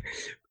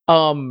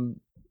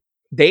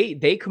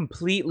 They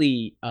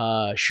completely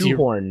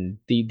shoehorned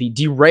the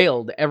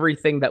derailed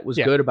everything that was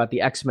Yeah. good about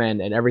the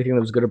X-Men and everything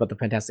that was good about the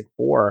Fantastic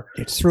Four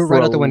It just threw it for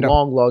right a out the window.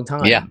 long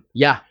time.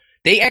 Yeah.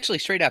 They actually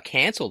straight out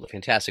canceled the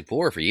Fantastic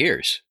Four for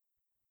years.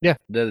 Yeah.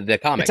 The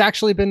comic. It's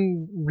actually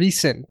been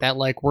recent that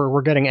like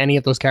we're getting any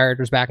of those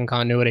characters back in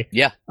continuity.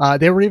 Yeah.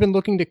 They were even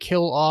looking to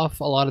kill off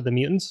a lot of the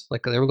mutants.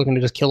 Like they were looking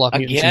to just kill off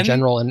mutants in Again?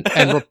 general. And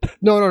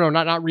no,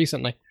 not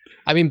recently.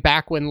 I mean,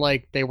 back when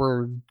like they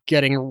were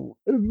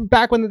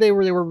back when they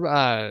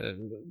were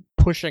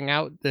pushing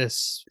out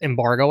this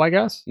embargo, I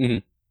guess.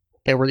 Mhm.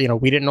 They were,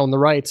 we didn't own the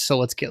rights,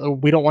 so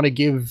we don't want to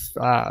give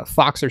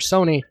Fox or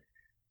Sony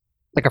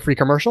like a free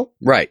commercial.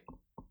 Right.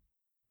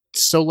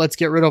 So let's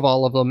get rid of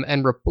all of them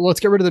and let's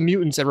get rid of the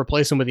mutants and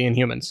replace them with the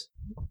Inhumans.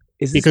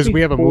 Is this Because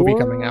we have a movie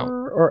coming out.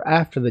 before or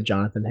after the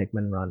Jonathan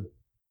Hickman run?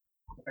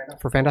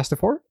 For Fantastic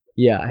Four?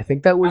 Yeah, I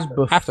think that was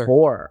After.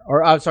 before.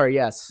 Or I'm sorry,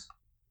 yes.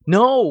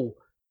 No.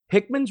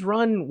 Hickman's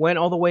run went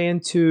all the way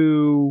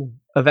into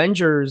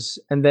Avengers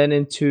and then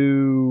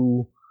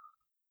into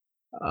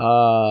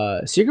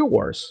Secret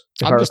Wars.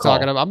 if I I'm just recall.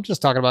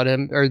 talking about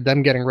him or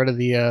them getting rid of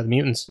the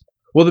mutants.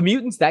 Well, the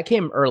mutants that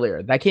came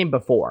earlier. That came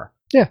before.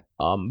 Yeah.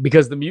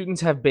 Because the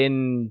mutants have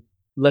been,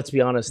 let's be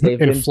honest, they've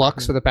In been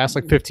flux for the past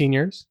like 15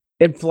 years.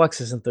 In flux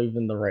isn't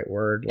even the right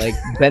word. Like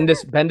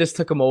Bendis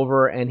took him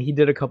over and he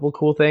did a couple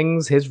cool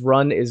things. His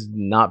run is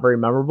not very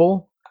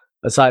memorable,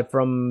 aside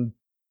from,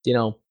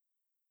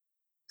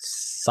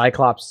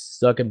 Cyclops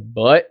sucking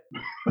butt.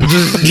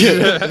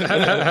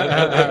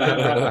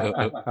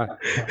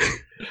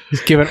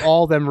 He's giving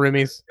all them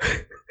rimmies.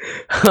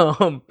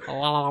 um,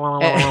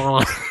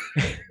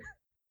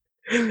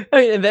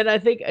 and then I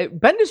think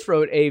Bendis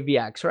wrote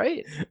AVX,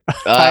 right?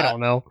 I don't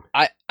know.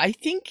 I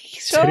think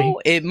so. Did he?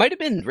 It might have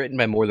been written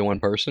by more than one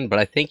person, but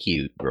I think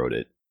he wrote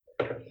it.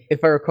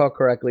 If I recall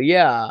correctly,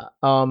 yeah.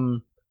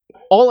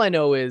 All I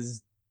know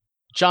is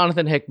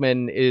Jonathan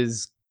Hickman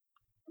is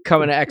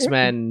coming to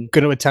X-Men,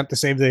 Going to attempt to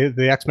save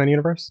the X-Men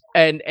universe?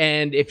 and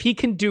if he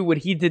can do what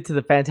he did to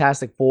the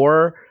Fantastic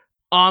Four,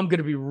 I'm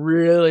gonna be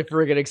really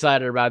freaking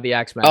excited about the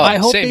X-Men. Oh, I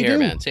hope same they here, do.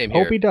 man. Same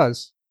here. Hope he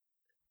does.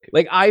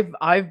 Like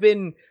I've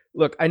been,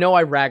 look, I know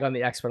I rag on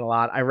the X-Men a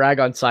lot. I rag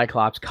on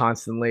Cyclops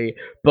constantly,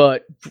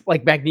 but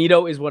like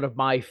Magneto is one of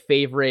my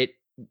favorite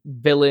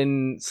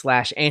villain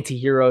 /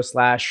 anti-hero /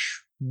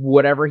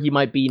 whatever he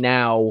might be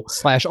now.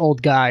 /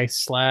 old guy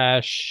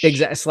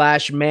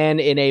 / / man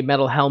in a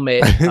metal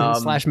helmet.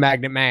 /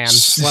 magnet man.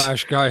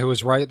 / guy who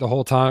was right the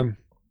whole time.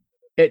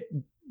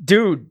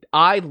 Dude,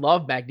 I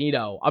love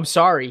Magneto. I'm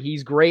sorry,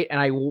 he's great, and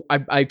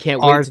I can't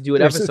wait to do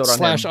an episode on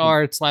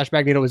him. /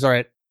 Magneto is all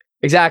right.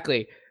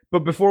 Exactly. But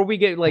before we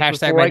get Hashtag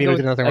before Magneto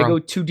did nothing I wrong. go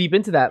too deep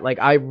into that, like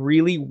I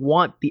really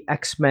want the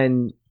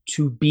X-Men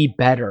to be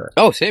better.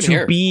 Oh, same to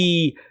here.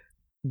 be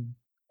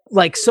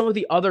like some of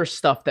the other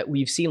stuff that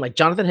we've seen, like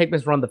Jonathan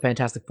Hickman's run the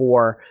Fantastic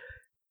Four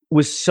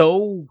was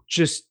so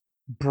just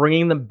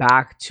bringing them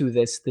back to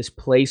this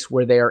place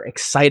where they're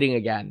exciting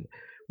again,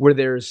 where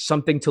there's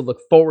something to look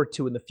forward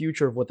to in the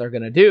future of what they're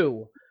going to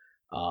do.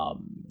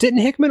 Didn't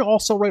Hickman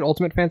also write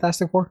Ultimate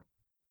Fantastic Four?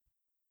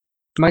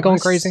 Am I going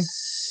crazy?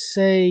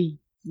 Say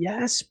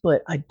yes,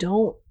 but I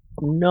don't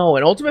know.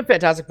 And Ultimate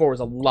Fantastic Four was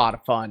a lot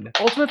of fun.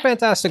 Ultimate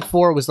Fantastic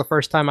Four was the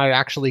first time I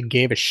actually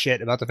gave a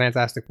shit about the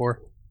Fantastic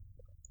Four.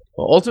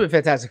 Well, Ultimate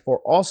Fantastic Four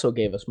also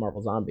gave us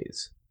Marvel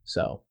Zombies,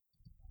 so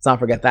let's not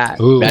forget that.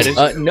 Ooh. That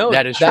is No,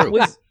 that is true.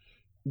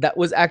 That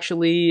was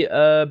actually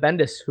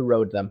Bendis who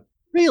wrote them.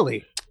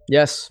 Really?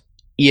 Yes.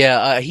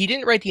 Yeah, he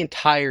didn't write the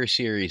entire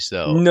series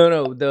though.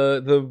 No.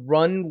 The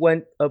run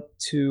went up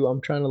to. I'm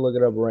trying to look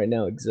it up right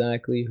now.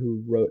 Exactly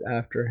who wrote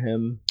after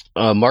him.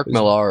 Mark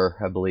Millar,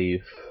 I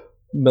believe.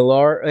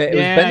 Millar. It was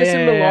Yeah, Bendis yeah,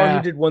 and Millar yeah.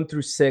 who did 1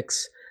 through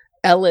 6.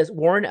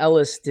 Warren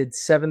Ellis did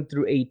 7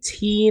 through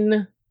 18,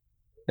 and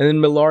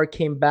then Millar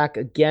came back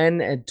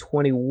again at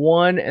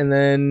 21, and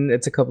then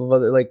it's a couple of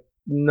other like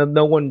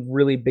no one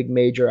really big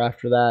major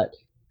after that.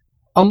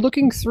 I'm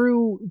looking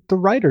through the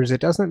writers.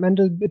 It doesn't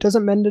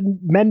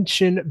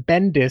mention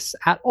Bendis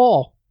at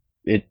all.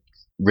 It's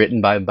written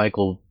by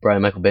Michael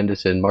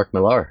Bendis and Mark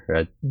Millar.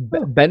 Right?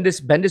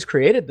 Bendis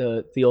created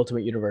the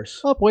Ultimate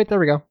Universe. Oh wait, there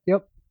we go.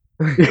 Yep.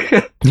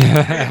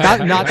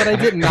 Not that I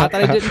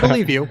didn't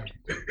believe you.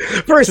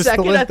 For a Just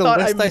second, I thought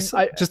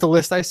just the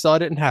list I saw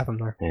didn't have him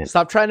there.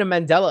 stop trying to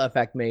Mandela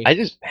affect me.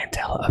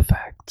 Mandela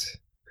effect.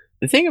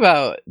 The thing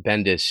about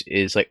Bendis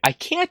is like I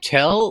can't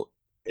tell.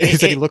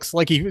 Is that he looks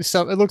like it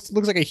looks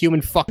like a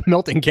human fuck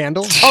melting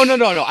candle? Oh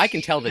no! I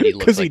can tell that he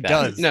looks 'Cause like he that.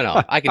 does.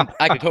 No, I can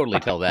totally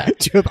tell that.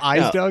 Do you have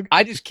eyes, No, Doug?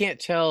 I just can't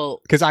tell.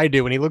 Because I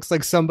do, and he looks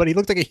like somebody. He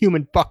looks like a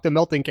human fucked a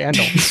melting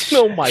candle.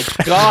 Oh my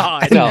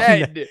god! No.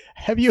 Ed.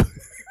 Have you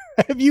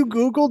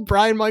Googled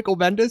Brian Michael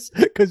Bendis?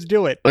 Because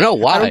do it. No,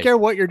 why? I don't care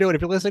what you're doing.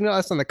 If you're listening to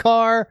us in the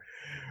car,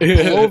 pull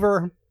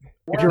over.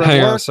 If you're Hang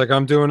at on a work, sec.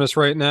 I'm doing this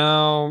right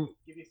now.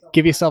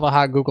 give yourself a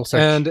hot Google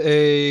search. And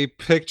a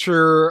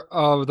picture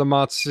of the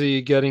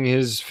Matsi getting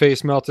his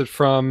face melted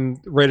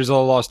from Raiders of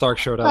the Lost Ark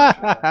showed up.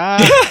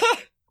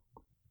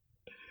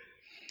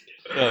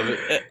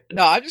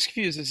 No, I'm just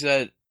confused. Is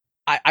that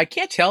I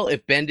can't tell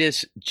if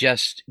Bendis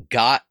just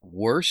got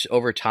worse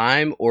over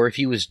time, or if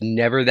he was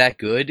never that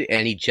good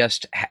and he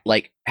just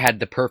had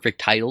the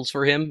perfect titles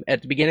for him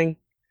at the beginning.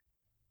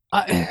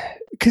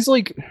 Because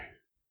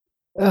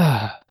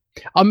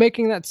I'm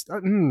making that.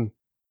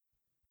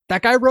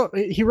 That guy wrote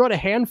a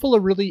handful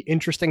of really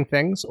interesting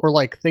things, or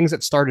like things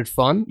that started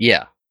fun,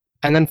 Yeah,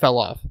 and then fell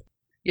off.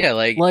 yeah,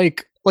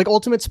 Like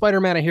Ultimate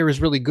Spider-Man, I hear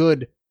is really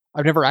good.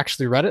 I've never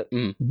actually read it.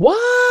 What?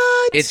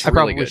 it's I really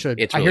probably good. should.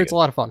 It's I really hear it's good. a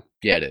lot of fun.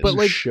 Yeah, it is. But You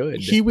like should.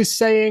 he was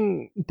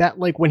saying that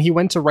like when he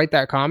went to write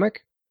that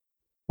comic,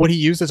 what he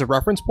used as a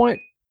reference point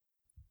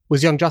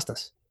was Young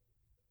Justice.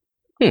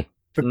 The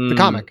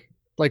comic.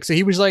 Like so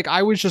he was like,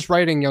 I was just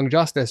writing Young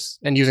Justice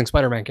and using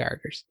Spider-Man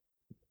characters.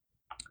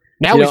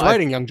 Now You he's know,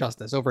 writing Young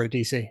Justice over at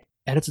DC.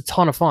 And it's a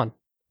ton of fun.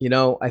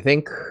 I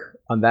think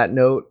on that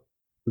note,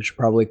 we should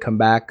probably come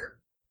back.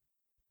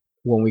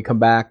 When we come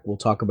back, we'll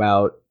talk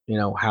about,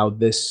 how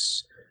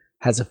this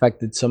has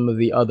affected some of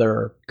the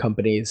other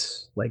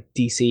companies like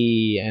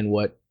DC and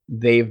what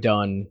they've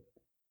done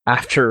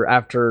after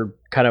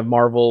kind of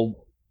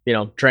Marvel,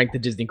 drank the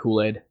Disney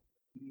Kool-Aid.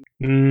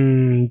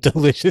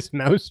 Delicious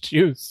mouse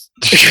juice.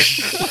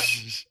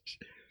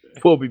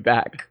 We'll be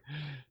back.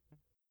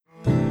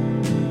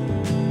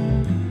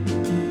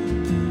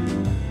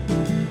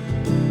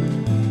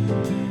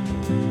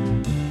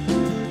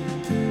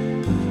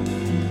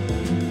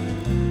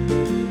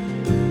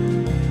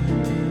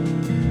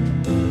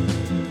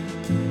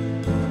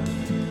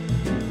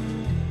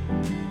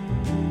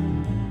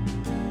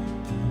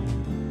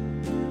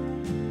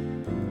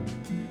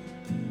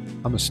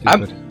 I'm a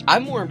stupid.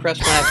 I'm more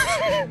impressed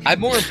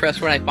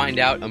when I find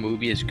out a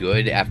movie is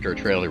good after a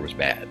trailer was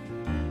bad.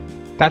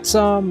 That's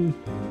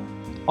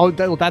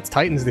that's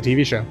Titans, the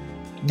TV show.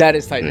 That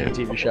is Titan, the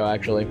TV show,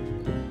 actually.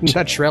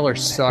 That trailer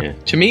sucked. Yeah.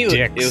 To me, it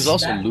Dicks. was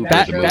also Looper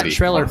That the movie.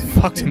 trailer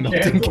fucked a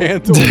melting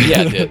candle.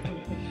 Yeah, it did.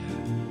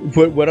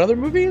 What other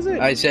movie is it?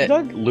 I said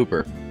Doug?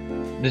 Looper.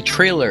 The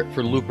trailer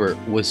for Looper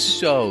was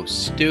so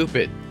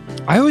stupid.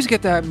 I always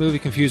get that movie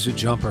confused with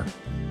Jumper.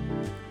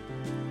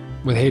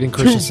 With Hayden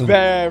Two Christensen.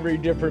 very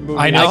different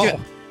movies. I know.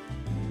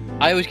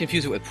 I always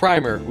confuse it with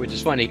Primer, which is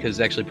funny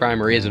because actually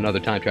Primer is another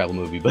time travel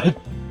movie, but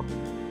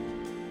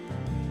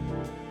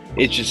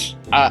it's just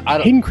I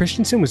don't. Hayden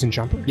Christensen was in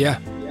Jumper. Yeah.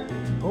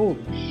 Holy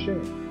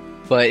shit.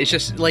 But it's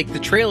just like the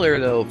trailer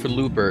though for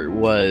Looper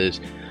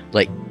was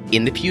like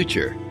in the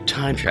future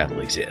time travel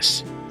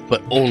exists,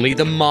 but only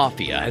the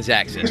mafia has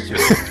access to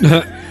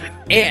it,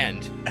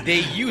 and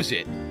they use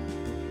it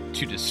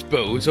to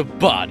dispose of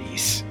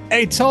bodies.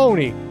 Hey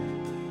Tony,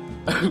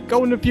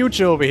 go in the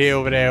future over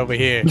here. Get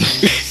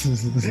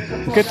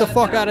the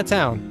fuck out of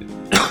town.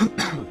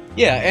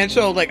 Yeah, and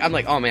so like I'm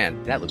like, oh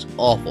man, that looks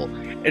awful.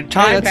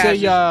 Time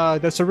passes.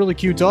 That's a really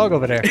cute dog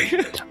over there.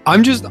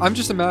 I'm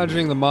just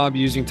imagining the mob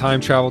using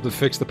time travel to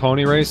fix the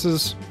pony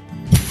races.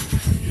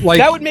 Like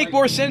that would make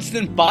more sense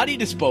than body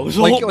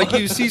disposal. like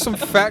you see some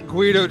fat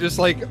Guido just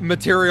like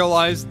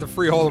materialize the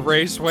Freehold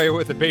Raceway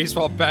with a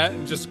baseball bat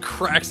and just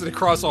cracks it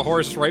across a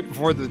horse right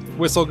before the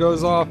whistle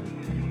goes off.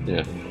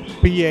 Yeah.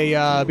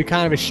 Be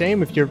kind of a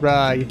shame if your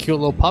cute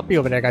little puppy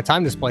over there got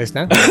time displaced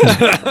now.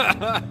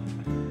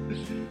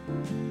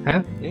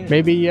 Huh? Yeah.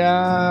 Maybe you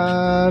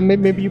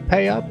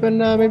pay up and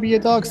maybe your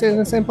dog stays in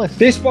the same place.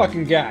 This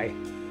fucking guy.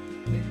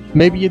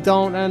 Maybe you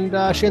don't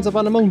and she ends up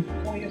on the moon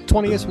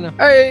 20 years from now.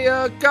 Hey,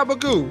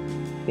 Gabagoo.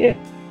 Yeah.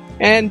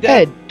 And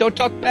Ed. don't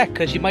talk back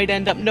because you might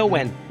end up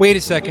nowhere. Wait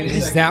a second.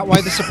 Is that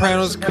why The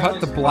Sopranos cut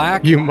the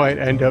black? You might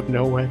end up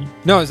nowhere.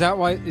 No, is that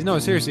why? No,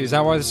 seriously, is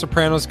that why The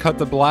Sopranos cut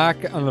the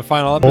black on the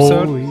final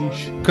episode?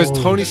 Because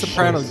Tony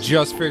Soprano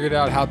just figured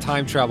out how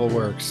time travel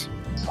works.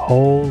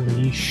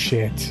 Holy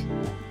shit.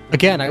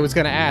 Again, I was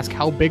going to ask,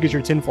 how big is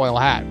your tinfoil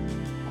hat?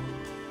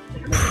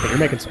 But you're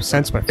making some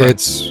sense, my friend.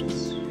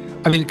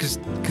 Because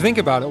think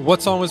about it.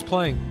 What song was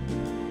playing?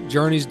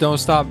 Journey's "Don't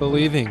Stop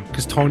Believing,"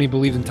 because Tony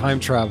believed in time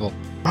travel.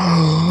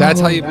 That's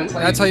how you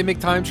make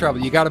time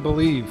travel. You got to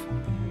believe.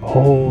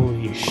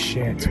 Holy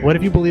shit. What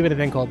if you believe in a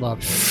thing called love?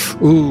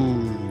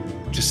 Ooh,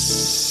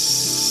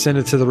 just send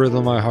it to the rhythm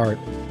of my heart.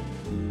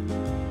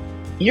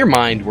 Your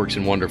mind works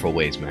in wonderful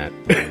ways, Matt.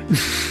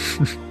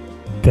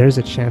 There's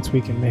a chance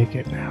we can make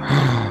it now.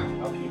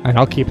 And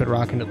I'll keep it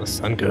rocking till the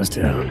sun goes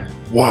down.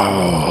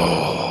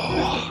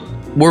 Whoa.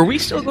 Were we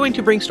still going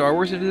to bring Star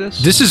Wars into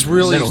this? This is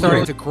really Is that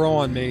starting okay? to grow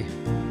on me.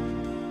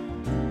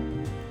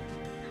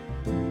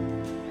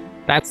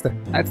 That's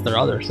their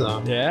other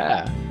song.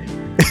 Yeah.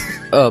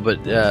 Oh, but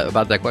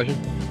about that question?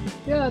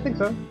 Yeah, I think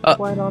so.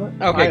 Plan on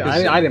it. Okay,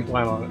 I didn't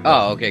plan on it.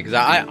 Oh, okay, because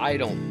I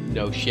don't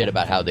know shit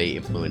about how they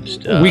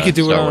influenced We could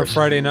do Star it on Wars. a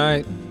Friday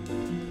night.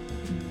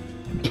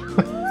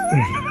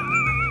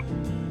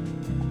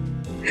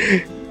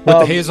 With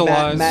the hazel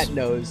eyes. Matt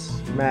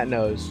knows. Matt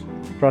knows.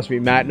 Trust me,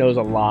 Matt knows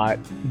a lot.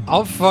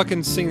 I'll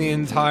fucking sing the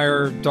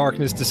entire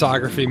Darkness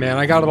discography, man.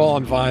 I got it all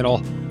on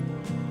vinyl.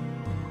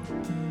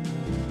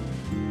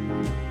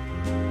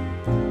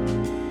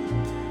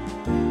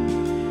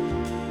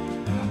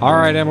 All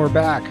right, and we're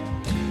back.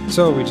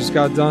 So we just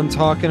got done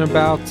talking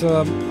about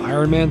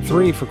Iron Man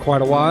 3 for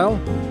quite a while,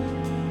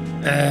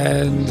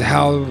 and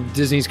how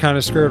Disney's kind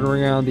of skirting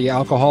around the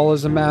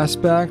alcoholism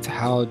aspect,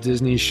 how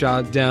Disney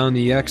shot down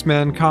the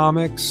X-Men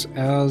comics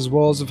as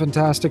well as the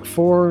Fantastic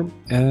Four,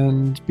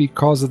 and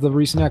because of the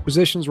recent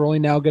acquisitions, we're only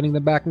now getting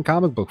them back in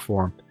comic book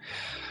form.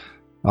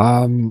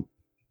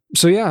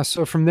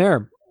 So from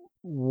there,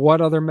 what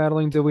other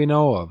meddling do we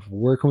know of?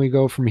 Where can we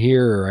go from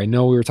here? I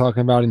know we were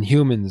talking about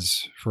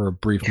Inhumans for a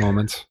brief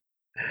moment.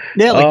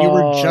 Yeah, like you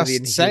were Oh, just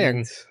the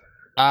saying.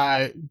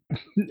 Inhumans.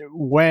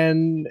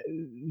 When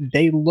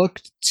they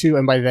looked to,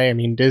 and by they I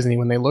mean Disney,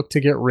 when they looked to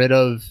get rid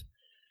of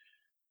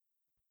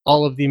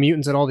all of the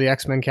mutants and all the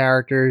X-Men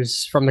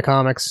characters from the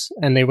comics,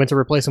 and they went to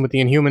replace them with the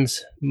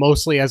Inhumans,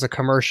 mostly as a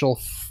commercial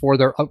for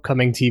their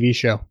upcoming TV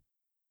show.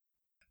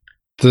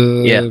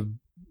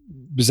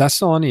 Is that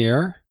still on the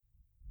air?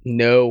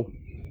 No,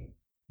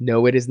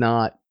 it is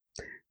not.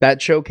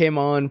 That show came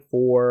on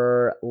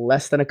for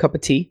less than a cup of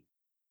tea.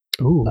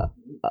 Ooh.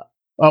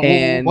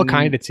 and- what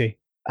kind of tea?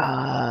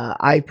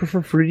 I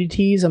prefer fruity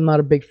teas. I'm not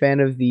a big fan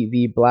of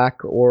the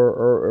black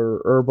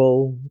or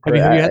herbal. Have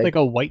you had like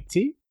a white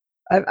tea?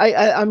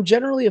 I'm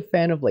generally a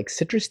fan of like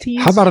citrus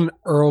teas. How about an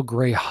Earl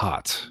Grey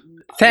hot?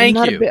 Thank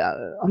I'm not you.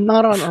 I'm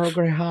not on Earl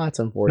Grey hots,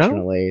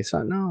 unfortunately.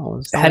 So no.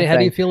 It's not How a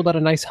do you thing. feel about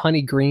a nice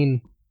honey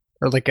green,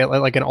 or like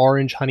an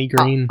orange honey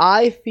green?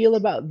 I feel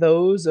about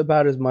those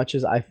about as much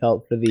as I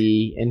felt for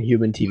the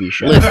Inhuman TV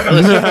show.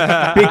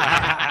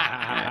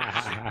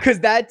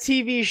 Because that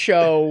TV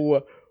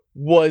show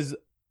was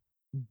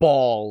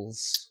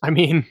balls. I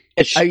mean,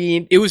 I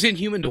mean, It was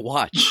inhuman to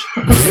watch.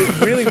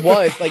 it really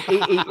was like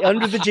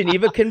under the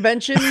Geneva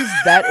Conventions.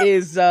 That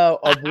is a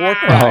war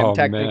crime, Oh,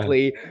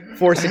 technically,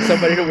 forcing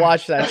somebody to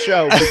watch that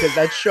show because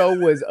that show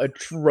was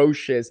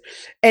atrocious,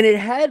 and it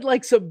had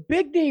like some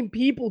big name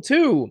people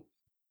too.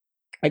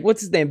 Like what's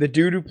his name? The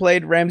dude who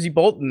played Ramsay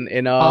Bolton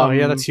in oh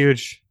yeah, that's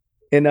huge.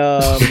 in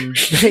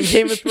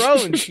Game of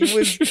Thrones.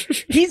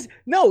 He's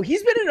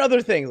been in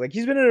other things. Like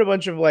he's been in a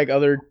bunch of like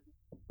other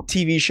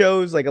TV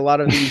shows, like a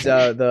lot of these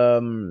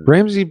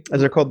Ramsey,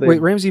 as they're called.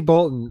 Ramsey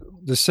Bolton,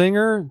 the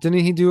singer, didn't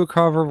he do a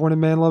cover of When a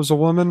Man Loves a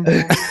Woman?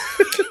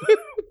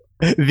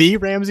 The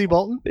Ramsay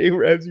Bolton.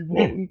 Ramsay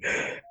Bolton.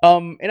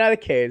 In either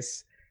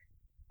case,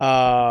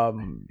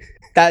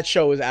 that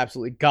show was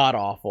absolutely god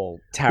awful,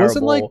 terrible.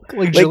 Wasn't like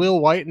Jaleel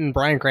White and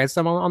Bryan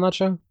Cranston on that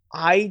show?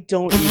 I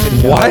don't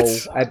even know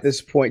What? at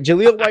this point.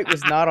 Jaleel White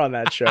was not on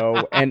that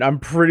show, and I'm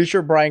pretty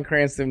sure Bryan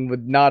Cranston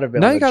would not have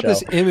been Now on you that got show.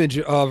 this image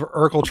of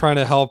Urkel trying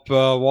to help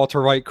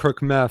Walter White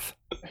cook meth.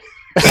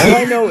 All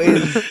I know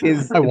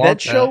is I want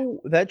that show.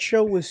 That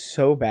show was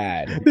so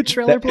bad. The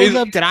trailer That pulls is-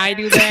 up. Did I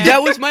do that?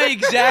 That was my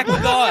exact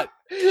thought.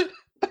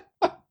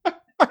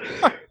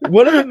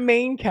 One of the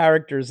main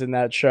characters in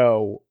that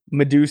show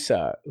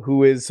Medusa,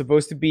 who is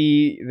supposed to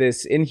be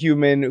this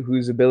inhuman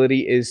whose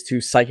ability is to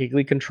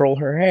psychically control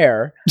her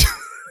hair.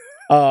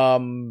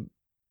 I'm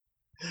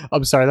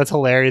sorry, that's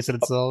hilarious in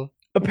itself.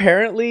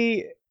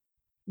 Apparently,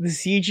 the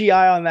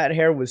CGI on that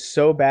hair was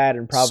so bad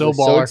and probably So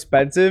so baller.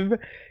 expensive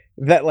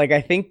that, like,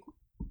 I think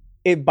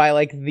it by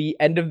like the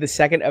end of the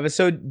second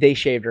episode, they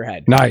shaved her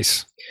head.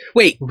 Nice.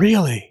 Wait,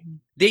 Really?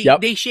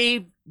 they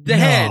shaved the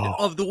head No.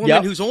 of the woman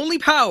Yep. whose only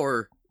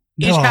power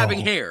is No. having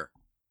hair.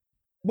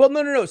 Well,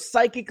 no,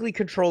 psychically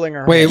controlling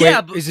her. Wait, hair. wait.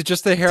 Yeah, but- Is it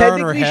just the hair on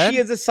her Technically, head? she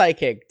is a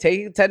psychic.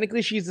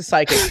 Technically, she's a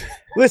psychic.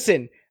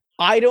 Listen,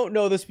 I don't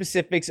know the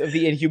specifics of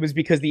the Inhumans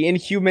because the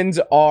Inhumans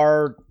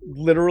are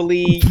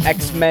literally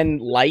X-Men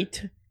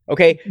light.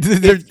 Okay,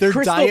 They're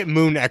Crystal- Diet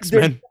Moon they're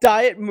X-Men.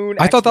 Diet Moon.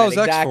 I thought that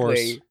X-Men, was X-Force.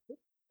 exactly.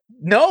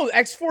 No,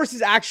 X-Force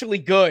is actually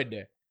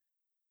good.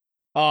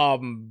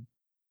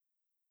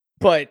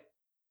 But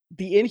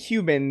the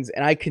Inhumans,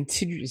 and I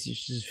continue to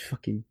just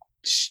fucking,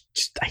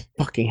 I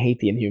fucking hate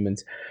the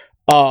Inhumans.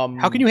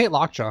 How can you hate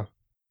Lockjaw?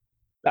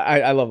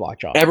 I love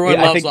Lockjaw. Everyone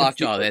I loves think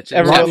Lockjaw. That's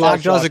everyone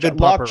Lockjaw's loves a good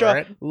Lockjaw. pupper,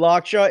 right?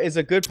 Lockjaw is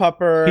a good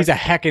pupper. He's a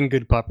heckin'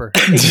 good pupper.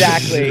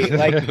 Exactly.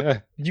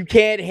 Like, you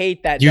can't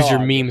hate that. Use your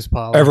dog. memes,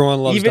 Paul. Everyone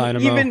loves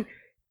Dynamo. Even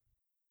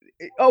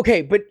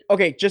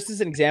okay, just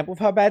as an example of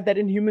how bad that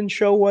Inhuman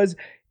show was,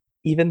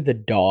 even the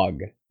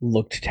dog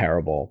looked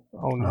terrible.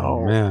 Oh no.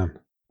 Oh man.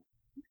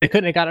 They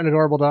couldn't have got an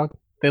adorable dog.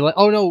 They let.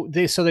 Oh no.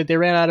 They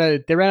ran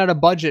out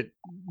of budget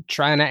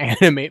trying to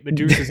animate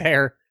Medusa's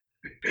hair.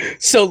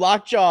 So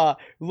Lockjaw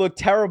looked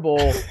terrible.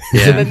 So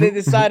Yeah. then they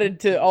decided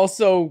to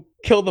also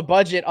kill the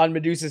budget on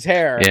Medusa's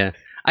hair. Yeah.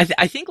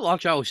 I think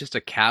Lockjaw was just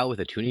a cow with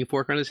a tuning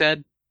fork on his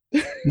head.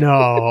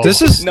 No.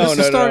 This is No, this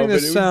no, is starting no, to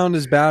but it was- sound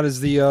as bad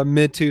as the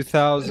mid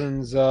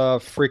 2000s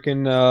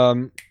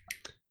freaking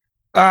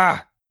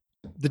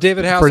the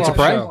David Birds of Hasselhoff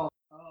Prey? show.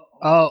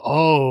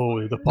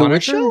 Oh, the The Witch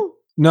Punisher. Show?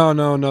 No,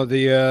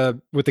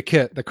 the with the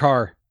kit, the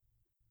car.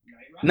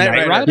 Knight Knight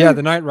Rider? Rider? Yeah,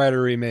 the Knight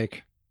Rider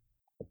remake.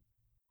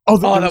 Oh,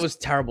 Oh, that was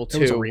terrible It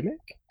was a too. remake.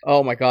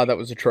 Oh my god, that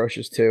was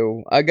atrocious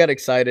too. I got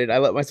excited. I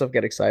let myself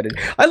get excited.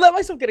 I let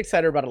myself get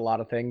excited about a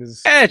lot of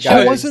things. It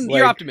guys. wasn't-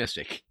 You're Like,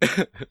 optimistic.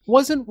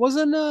 Wasn't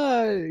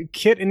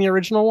Kit in the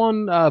original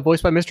one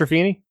voiced by Mr.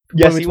 Feeney?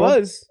 yes, Boy he Meets World?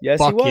 was. Yes,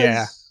 Fuck he was.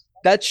 yeah.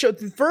 That show,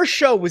 the first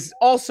show was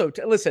also.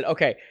 Listen,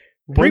 okay.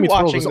 Boy Meets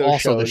World Rewatching was those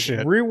also the shows,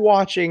 shit.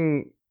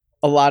 rewatching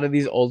a lot of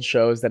these old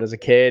shows that as a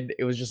kid,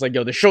 it was just like,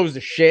 yo, the show's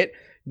the shit.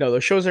 No,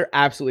 those shows are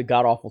absolutely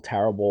god awful,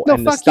 terrible. No,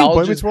 and fuck you. Boy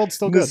nostalgia- Meets World's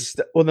still good.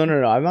 Well, no.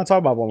 I'm not talking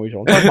about Boy Meets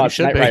World. I'm talking You about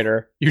should Knight be.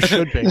 Rider. You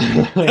should be.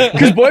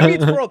 Because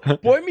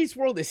Boy Meets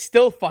World is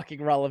still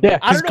fucking relevant. Yeah,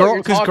 I don't know what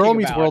you're talking Girl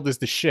Meets about. World is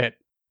the shit,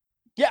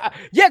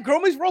 Yeah, Girl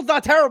Meets World's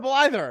not terrible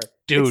either.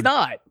 dude. It's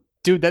not.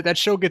 Dude, that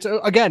show gets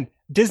again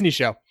Disney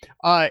show.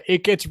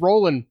 It gets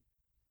rolling.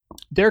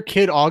 Their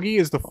kid Augie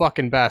is the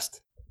fucking best.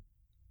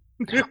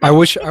 I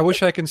wish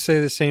I can say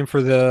the same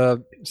for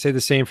that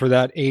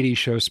 80s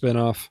show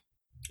spinoff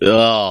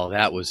Oh,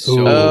 that was so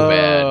Ooh.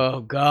 bad.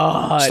 Oh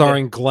god.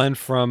 starring Glenn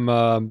from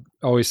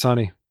Always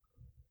Sunny.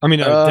 I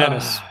mean Ugh.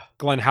 Dennis.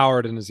 Glenn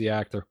Howerton is the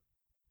actor.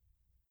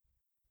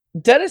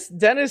 Dennis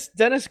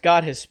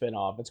got his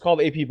spinoff. It's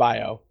called AP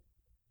Bio.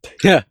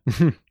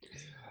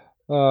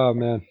 Oh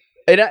man.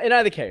 In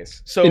either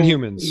case, so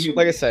Inhumans.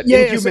 like I said,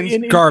 Yeah,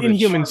 Inhumans. garbage.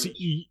 Inhumans.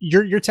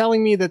 You're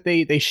telling me that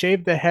they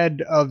shaved the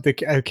head of the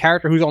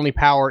character whose only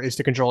power is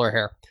to control her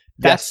hair.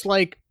 That's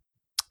like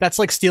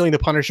stealing the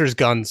Punisher's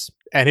guns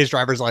and his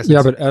driver's license.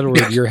 Yeah, but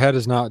Edward, your head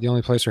is not the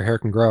only place her hair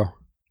can grow.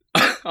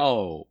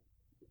 Oh.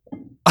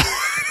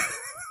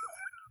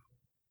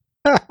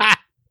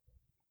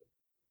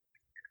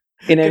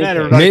 In any Good night,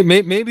 case.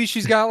 everybody. Maybe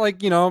she's got like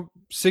 60s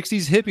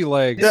hippie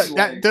legs.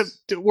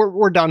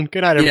 We're done.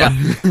 Good night,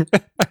 everybody.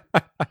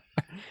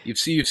 Yeah.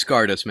 You've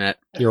scarred us, Matt.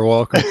 You're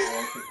welcome.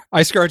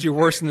 I scarred you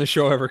worse than the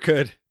show ever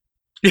could.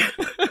 In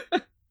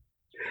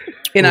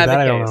Ooh, that either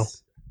I don't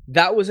case,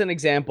 that was an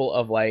example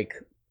of like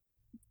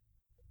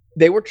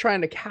they were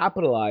trying to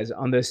capitalize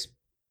on this.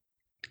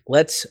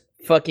 Let's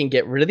fucking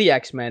get rid of the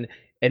X-Men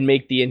and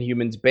make the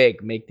Inhumans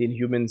big, make the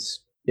Inhumans,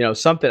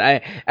 something.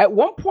 At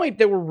one point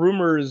there were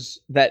rumors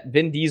that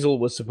Vin Diesel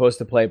was supposed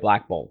to play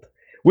Black Bolt,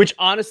 which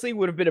honestly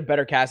would have been a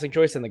better casting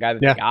choice than the guy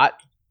that Yeah. they got.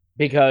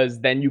 Because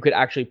then you could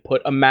actually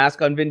put a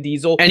mask on Vin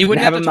Diesel And he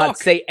wouldn't have have him to not talk.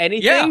 say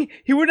anything. Yeah.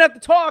 He wouldn't have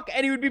to talk,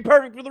 and he would be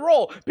perfect for the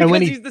role because And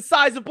when he- he's the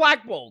size of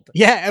Black Bolt.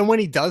 Yeah, and when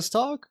he does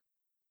talk,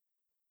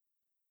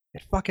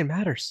 it fucking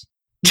matters.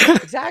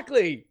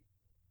 Exactly.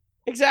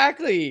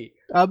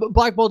 But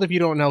Black Bolt, if you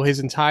don't know, his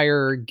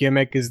entire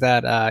gimmick is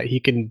that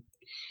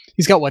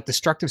he's got what,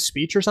 destructive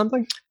speech or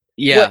something?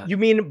 Yeah. What, you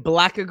mean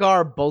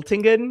Blackagar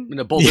Boltingen?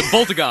 No,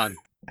 Boltagon.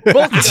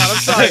 Boltagon,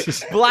 I'm sorry.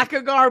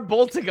 Blackagar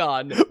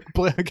Boltagon.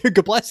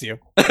 God bless you.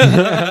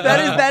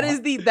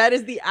 That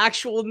is the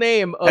actual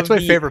name of That's my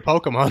the favorite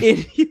Pokemon.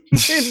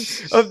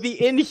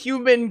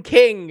 Inhuman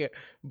King,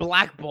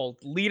 Black Bolt,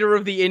 leader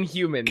of the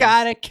Inhumans.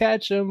 Gotta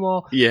catch 'em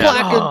all. Yeah.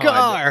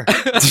 Blackagar.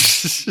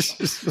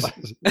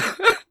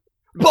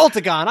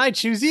 Boltagon, I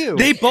choose you.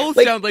 They both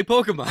Like- sound like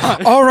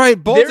Pokemon. All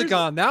right, There's-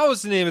 Boltagon. That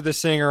was the name of the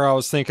singer I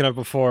was thinking of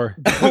before.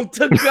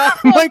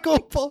 Michael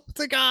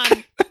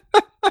Boltagon.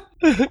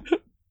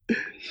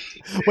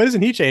 Why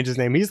doesn't he change his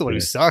name? He's the one who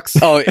sucks.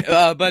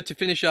 But to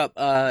finish up,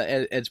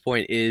 Ed's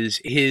point is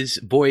his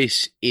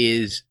voice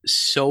is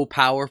so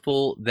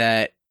powerful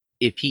that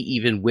if he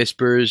even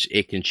whispers,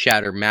 it can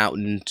shatter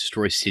mountains,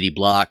 destroy city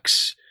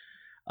blocks.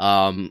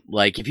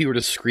 Like if he were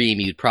to scream,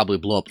 he'd probably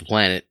blow up the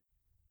planet.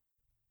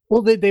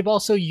 Well, they've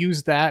also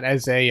used that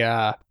as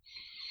a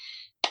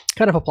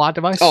kind of a plot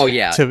device. Oh,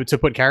 yeah. to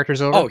put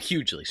characters over. Oh,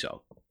 hugely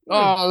so.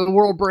 Oh, the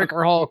World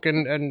Breaker Hulk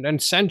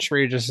and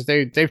Sentry just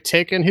they've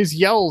taken his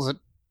yells at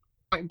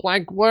point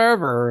blank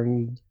wherever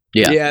and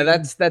Yeah.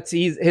 that's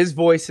his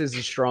voice is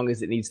as strong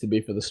as it needs to be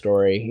for the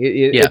story.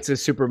 Yeah. It's a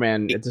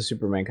Superman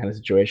kind of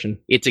situation.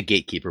 It's a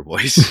gatekeeper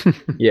voice.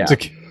 Yeah,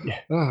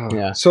 Oh,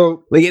 Yeah.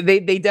 So like they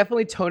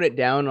definitely tone it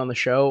down on the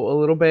show a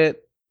little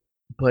bit,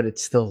 but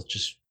it's still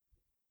just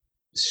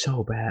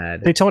so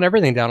bad. they tone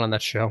everything down on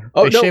that show.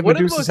 Oh They no! shave One of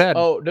the Medusa's most, head.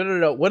 oh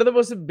no! One of the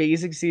most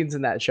amazing scenes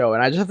in that show,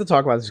 and I just have to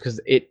talk about this because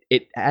it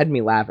had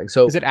me laughing.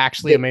 So Is it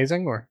actually they-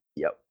 amazing or?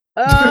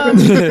 Um,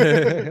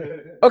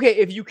 okay,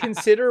 if you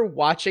consider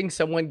watching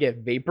someone get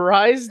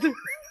vaporized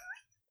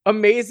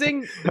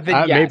amazing,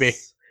 then yes. Maybe.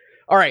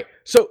 All right.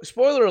 So,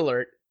 spoiler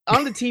alert: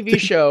 on the TV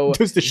show,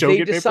 Does the show they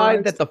get decide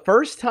vaporized? that the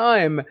first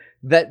time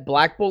that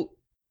Black Bolt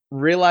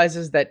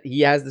realizes that he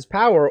has this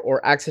power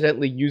or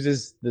accidentally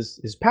uses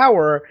his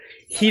power,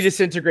 he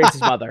disintegrates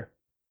his mother.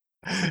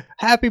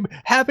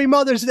 Happy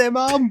Mother's Day,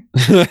 Mom.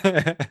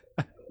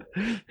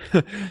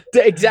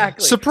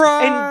 Exactly.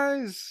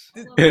 surprise.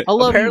 I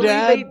love Apparently,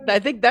 you, Dad. I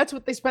think that's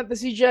what they spent the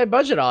CGI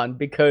budget on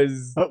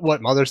because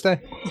What, Mother's Day?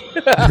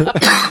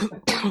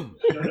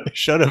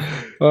 Shut up.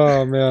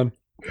 Oh man.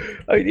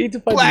 I need to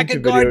find Black the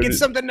and YouTube Guard, video. get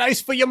something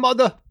nice for your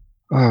mother.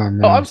 Oh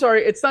man. Oh, I'm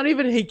sorry. It's not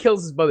even he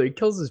kills his mother. He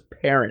kills his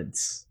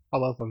parents. I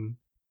love him.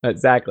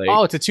 Exactly.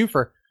 Oh, it's a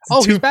twofer. a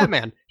He's twofer.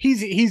 Batman.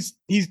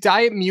 He's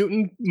Diet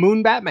Mutant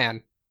Moon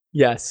Batman.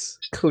 Yes,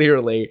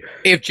 clearly.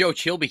 If Joe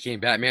Chill became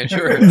Batman,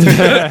 sure.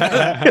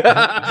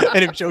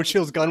 And if Joe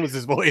Chill's gun was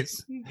his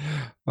voice.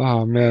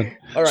 Oh man.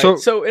 All right.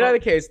 So, in either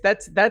case,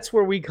 that's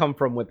where we come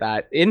from with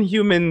that.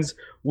 Inhumans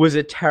was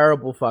a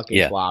terrible fucking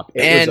Yeah. flop. It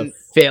was And- a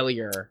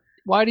failure.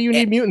 Why do you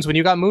need mutants when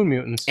you got moon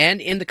mutants?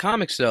 And in the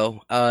comics,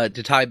 though, to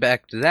tie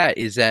back to that,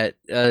 is that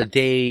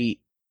they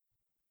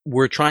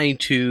were trying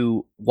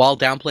to, while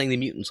downplaying the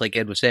mutants, like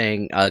Ed was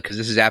saying, because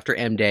this is after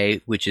M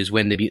Day, which is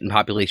when the mutant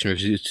population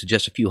was reduced to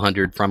just a few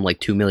hundred from like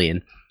 2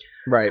 million.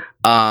 Right.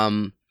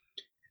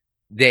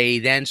 They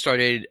then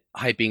started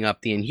hyping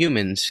up the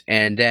Inhumans,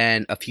 and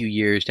then a few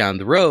years down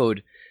the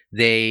road,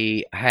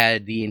 they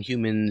had the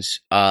Inhumans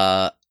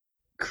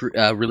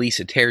release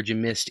a Terrigen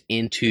Mist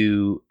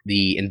into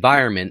the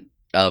environment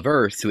of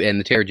Earth, and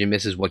the Terrigen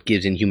Mist is what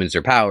gives Inhumans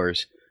their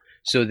powers,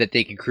 so that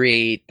they could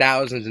create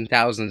thousands and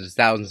thousands and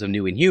thousands of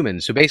new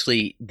Inhumans. So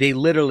basically, they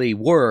literally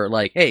were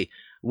like, hey,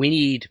 we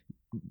need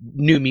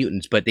new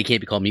mutants, but they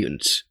can't be called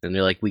mutants. And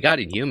they're like, we got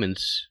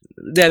Inhumans.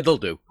 Yeah, they'll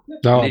do.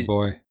 Oh They-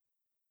 boy.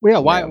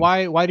 Well, yeah,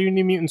 Yeah. why do you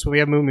need mutants when we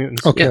have moon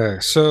mutants? Okay,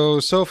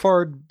 so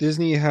far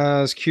Disney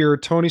has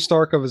cured Tony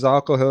Stark of his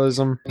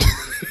alcoholism.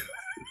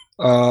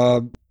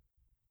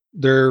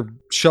 They're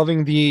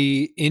shoving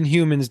the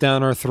Inhumans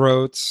down our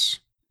throats.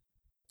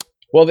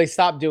 Well, they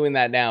stopped doing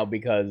that now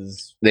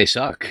because They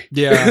suck.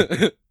 Yeah.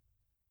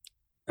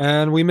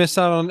 And we missed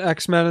out on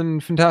X-Men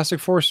and Fantastic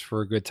Four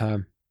for a good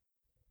time.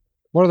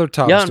 What other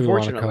topics do we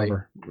want to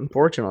cover?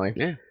 Unfortunately.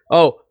 Yeah.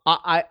 Oh,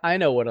 I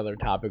know what other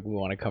topic we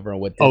want to cover and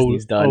what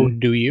Disney's done. Oh,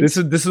 do you?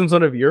 This one's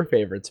one of your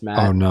favorites, Matt.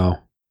 Oh no.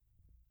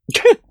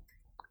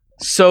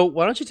 So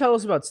why don't you tell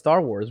us about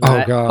Star Wars, Oh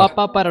Matt? god.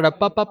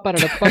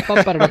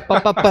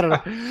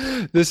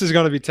 This is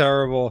going to be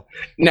terrible.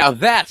 Now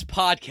that's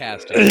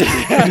podcasting.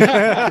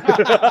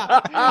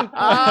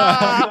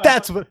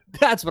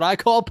 that's what I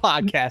call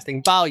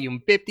podcasting,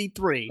 volume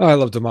 53. I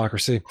love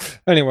democracy.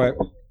 Anyway,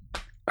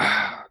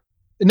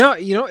 no,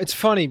 it's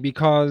funny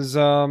because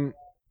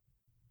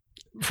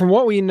from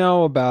what we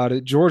know about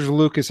it, George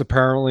Lucas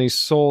apparently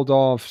sold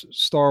off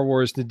Star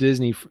Wars to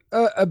Disney.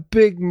 A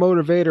big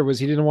motivator was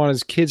he didn't want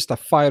his kids to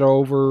fight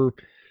over,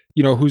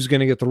 who's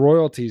going to get the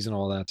royalties and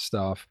all that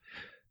stuff.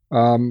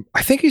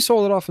 I think he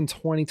sold it off in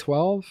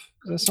 2012. Does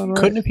that sound right?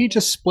 Couldn't have he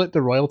just split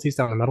the royalties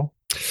down the middle?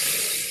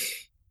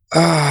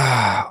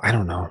 I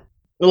don't know.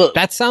 Look,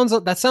 That sounds a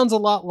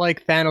lot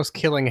like Thanos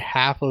killing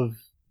half of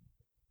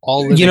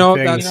all living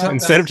that's- things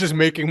instead of just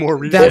making more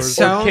That resources.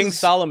 sounds- Or King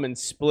Solomon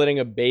splitting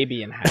a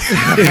baby in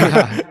half.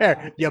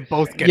 Here, you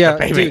both get Yeah, the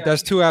baby. dude,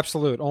 that's too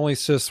absolute. Only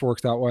cis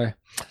work that way.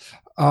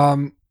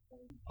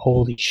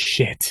 Holy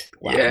shit.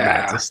 Wow, Yeah.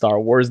 Matt's a Star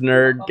Wars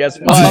nerd. Guess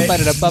what?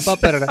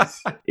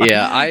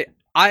 yeah,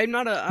 I'm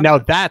not a. Now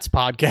that's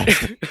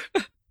podcast.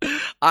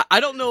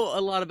 I don't know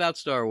a lot about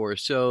Star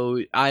Wars, so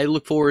I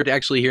look forward to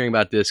actually hearing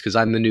about this because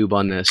I'm the noob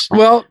on this.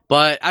 Well,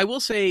 But I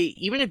will say,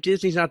 even if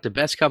Disney's not the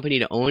best company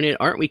to own it,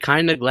 aren't we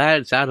kind of glad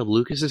it's out of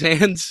Lucas's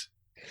hands?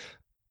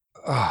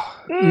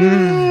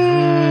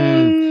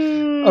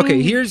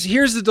 Okay, here's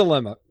the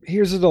dilemma.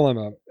 Here's the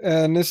dilemma.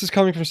 And this is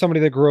coming from somebody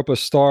that grew up a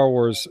Star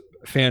Wars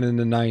fan in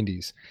the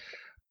 90s.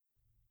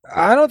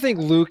 I don't think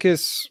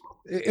Lucas,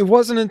 it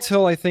wasn't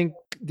until I think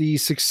the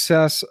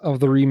success of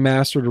the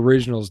remastered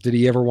originals did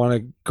he ever want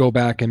to go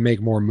back and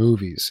make more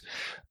movies.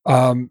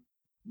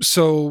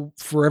 So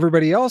for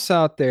everybody else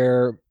out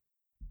there,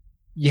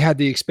 you had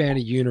the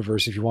expanded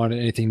universe if you wanted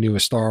anything new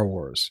with Star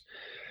Wars.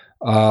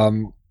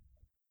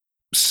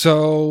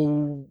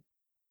 So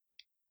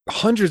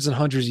hundreds and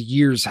hundreds of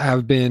years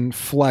have been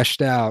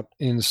fleshed out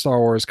in Star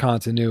Wars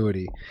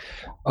continuity.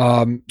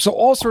 So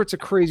all sorts of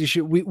crazy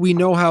shit. We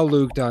know how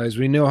Luke dies.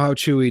 We know how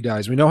Chewie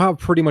dies. We know how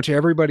pretty much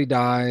everybody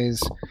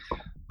dies.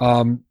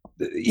 And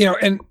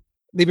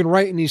they've been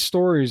writing these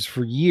stories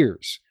for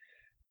years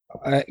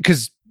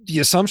because the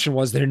assumption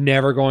was they're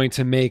never going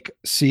to make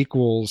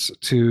sequels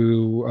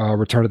to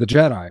Return of the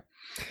Jedi.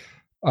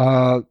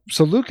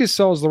 So Lucas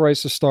sells the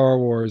rights to Star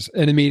Wars,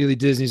 and immediately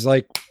Disney's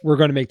like, we're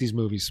going to make these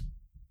movies.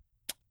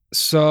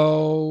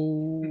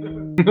 So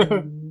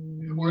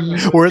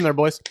we're in there,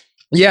 boys.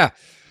 Yeah.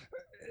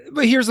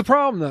 But here's the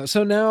problem, though.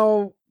 So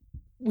now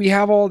we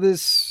have all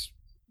this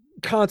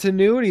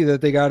continuity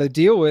that they got to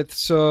deal with.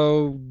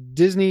 So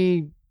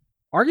Disney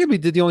arguably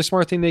did the only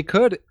smart thing they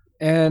could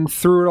and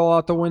threw it all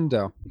out the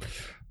window.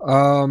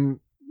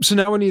 So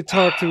now when you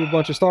talk to a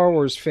bunch of Star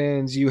Wars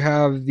fans, you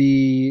have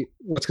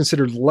what's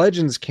considered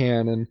Legends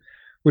canon,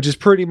 which is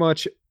pretty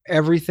much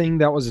everything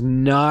that was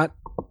not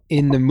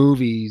in the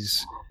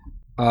movies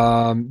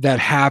that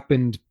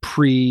happened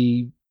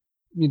that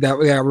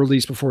got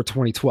released before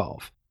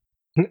 2012.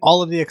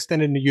 All of the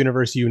extended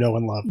universe you know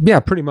and love. Yeah,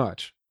 pretty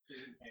much.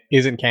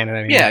 Isn't canon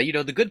anymore.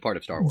 Yeah, the good part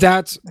of Star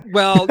Wars.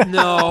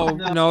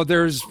 No.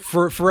 There's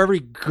for every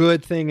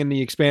good thing in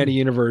the expanded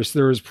universe,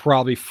 there was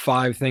probably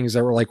 5 things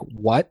that were like,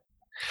 what?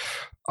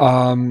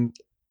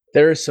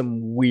 There is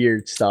some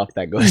weird stuff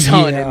that goes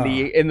on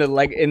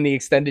in the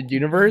extended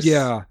universe.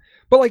 Yeah,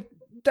 but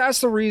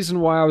that's the reason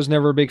why I was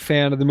never a big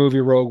fan of the movie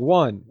Rogue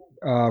One,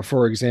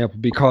 for example,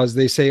 because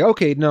they say,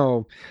 okay,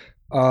 no,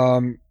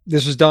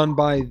 this was done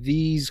by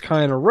these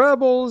kind of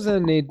rebels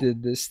and they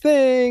did this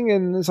thing,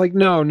 and it's like,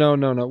 no,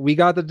 we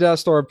got the Death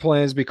Star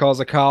plans because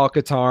of Kyle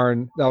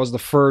Katarn. That was the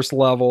first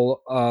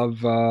level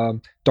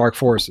of Dark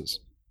Forces.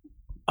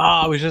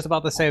 I was just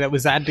about to say that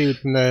was that dude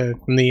from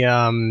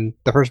the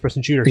first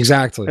person shooter.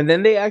 Exactly. And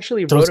then they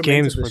actually Those wrote him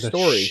games into were the the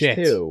stories shit.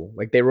 too.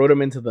 Like they wrote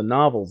him into the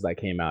novels that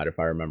came out, if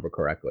I remember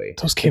correctly.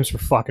 Those games were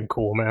fucking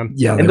cool, man.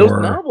 Yeah, And those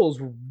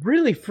novels were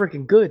really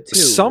freaking good too.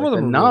 Some of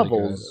them the are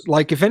novels. really good.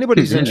 Like if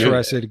anybody's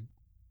interested,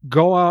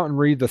 go out and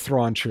read the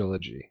Thrawn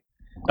trilogy.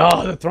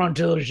 Oh, the Thrawn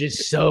trilogy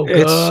is so good.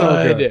 It's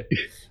so good.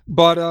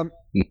 But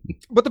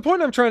the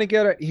point I'm trying to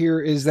get at here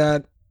is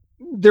that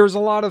there's a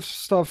lot of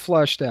stuff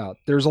fleshed out.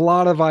 There's a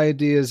lot of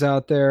ideas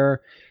out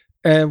there.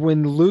 And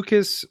when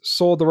Lucas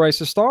sold the rights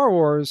to Star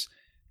Wars,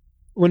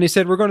 when he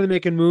said, we're going to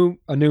make a new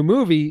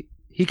movie,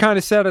 he kind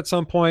of said at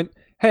some point,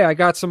 hey, I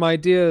got some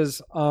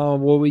ideas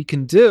on what we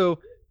can do.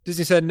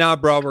 Disney said, nah,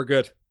 bro, we're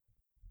good.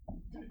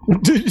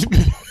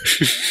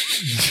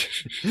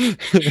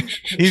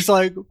 He's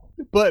like,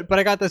 but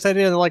I got this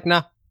idea. And they're like,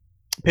 nah,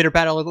 Peter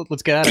Patter,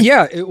 let's get at it.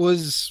 Yeah,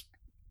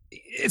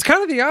 it's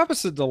kind of the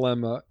opposite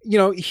dilemma.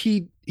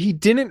 He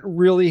didn't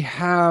really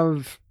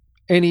have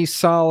any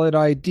solid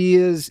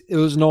ideas. It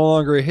was no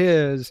longer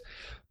his,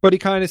 but he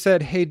kind of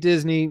said, hey,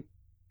 Disney,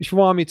 if you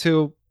want me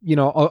to,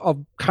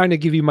 I'll kind of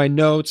give you my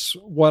notes,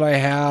 what I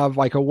have,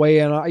 like a way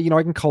in, I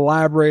can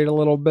collaborate a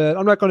little bit.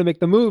 I'm not going to make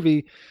the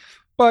movie,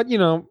 but this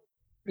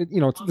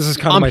is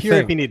kind of my here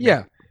thing. if you need me.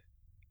 Yeah.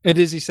 And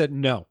Disney said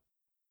no.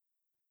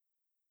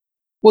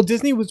 Well,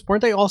 Disney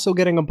weren't they also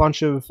getting a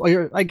bunch of,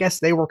 I guess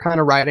they were kind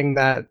of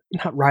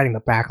not riding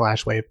the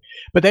backlash wave,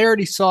 but they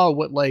already saw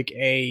what like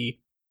a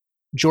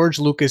George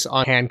Lucas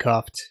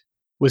unhandcuffed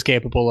was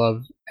capable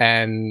of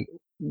and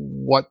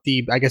what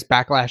the, I guess,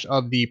 backlash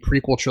of the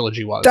prequel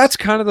trilogy was. That's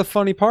kind of the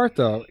funny part,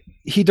 though.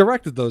 He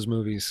directed those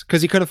movies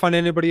because he couldn't find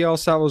anybody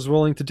else that was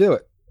willing to do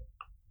it.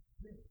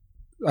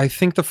 I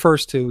think the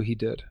first 2 he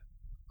did.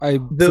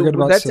 Forget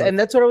about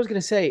that's what I was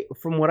gonna say.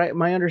 From what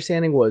my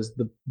understanding was,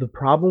 the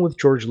problem with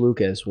George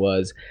Lucas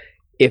was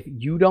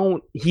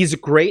he's a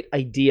great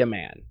idea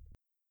man.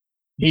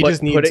 He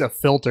just needs a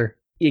filter.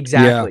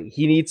 Exactly. Yeah.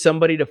 He needs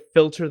somebody to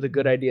filter the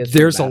good ideas.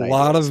 There's a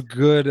lot of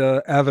good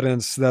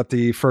evidence that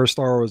the first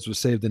Star Wars was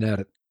saved in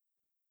edit.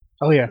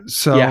 Oh yeah.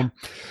 So, yeah.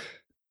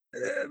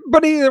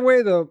 But either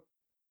way though,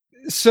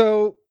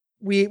 so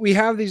we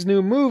have these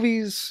new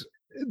movies.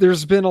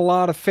 There's been a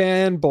lot of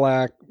fan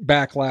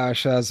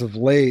backlash as of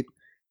late,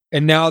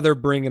 and now they're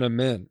bringing him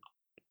in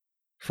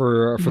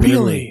for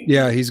really.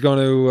 Yeah, he's going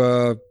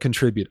to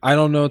contribute. I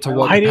don't know to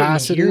what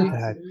capacity. Didn't hear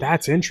that.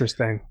 That's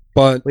interesting.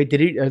 But wait,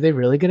 are they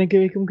really going to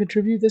make him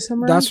contribute this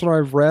summer? That's what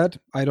I've read.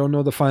 I don't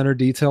know the finer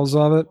details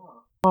of it.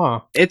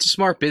 It's a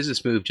smart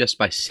business move just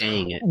by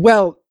saying it.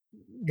 Well,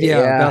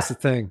 yeah, that's the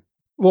thing.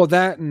 Well,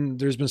 that and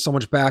there's been so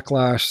much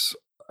backlash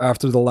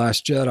after The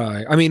Last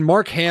Jedi. I mean,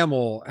 Mark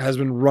Hamill has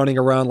been running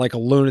around like a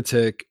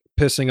lunatic,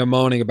 pissing and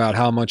moaning about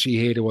how much he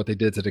hated what they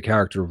did to the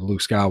character of Luke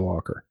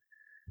Skywalker.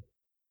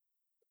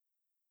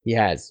 He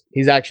has.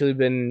 He's actually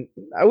been.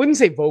 I wouldn't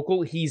say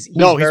vocal. He's He's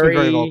been very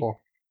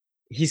vocal.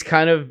 He's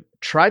kind of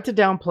tried to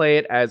downplay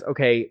it as,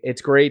 okay,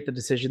 it's great, the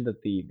decision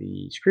that the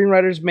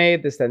screenwriters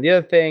made, this, then the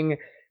other thing.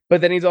 But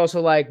then he's also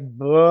like,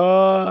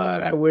 but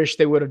I wish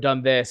they would have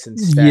done this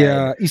instead.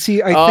 Yeah, you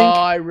see,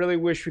 I really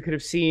wish we could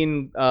have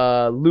seen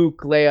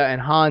Luke, Leia, and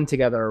Han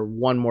together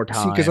one more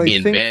time. because I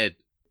in think, bed.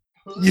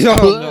 yeah,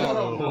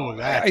 Oh,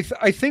 that.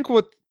 I think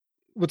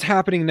what's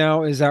happening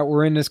now is that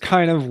we're in this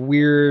kind of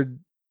weird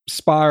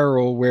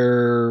spiral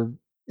where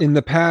in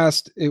the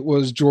past it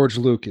was George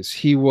Lucas.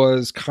 He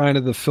was kind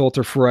of the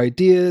filter for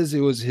ideas. It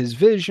was his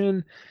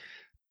vision,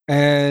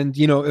 and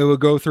it would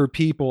go through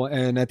people,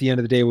 and at the end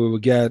of the day, we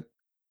would get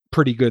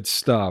pretty good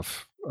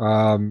stuff.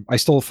 I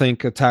still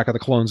think Attack of the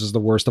Clones is the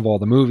worst of all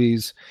the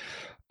movies,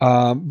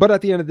 but at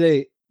the end of the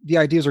day, the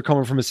ideas are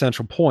coming from a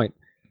central point.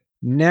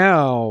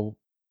 Now,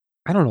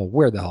 I don't know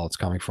where the hell it's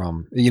coming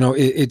from.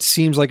 It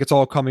seems like it's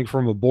all coming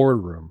from a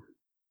boardroom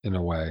in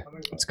a way.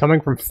 It's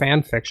coming from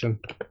fan fiction.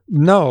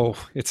 No,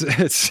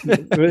 it's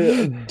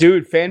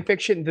Dude, fan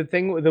fiction.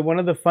 One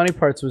of the funny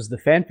parts was the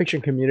fan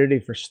fiction community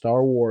for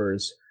Star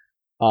Wars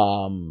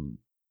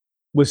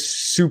was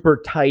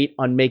super tight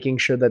on making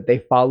sure that they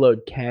followed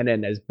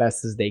canon as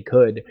best as they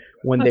could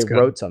when That's they good.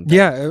 wrote something.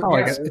 yeah,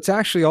 like it's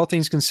actually, all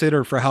things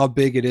considered, for how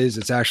big it is,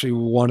 it's actually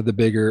one of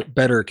the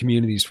better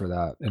communities for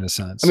that, in a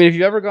sense. I mean, if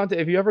you ever go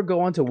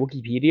onto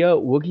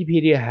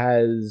Wikipedia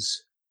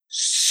has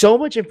so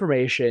much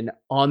information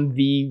on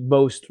the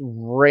most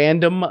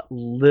random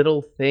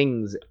little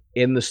things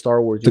in the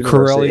Star Wars The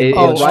universe. Corellian It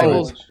blood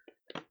rivals. stripes.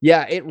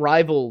 Yeah, it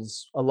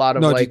rivals a lot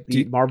of No,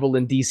 the Marvel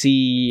and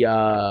DC.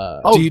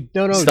 Oh, Do you-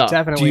 no, stuff.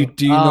 definitely.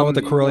 do you know what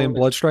the Corellian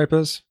blood stripe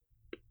is?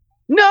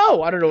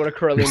 No, I don't know what a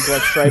Corellian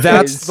blood stripe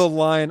That's is. the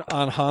line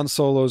on Han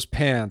Solo's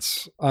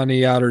pants on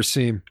the outer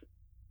seam.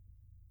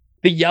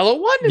 The yellow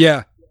one?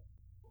 Yeah,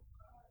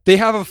 they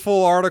have a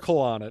full article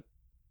on it.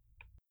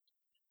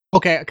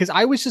 Okay, because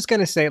I was just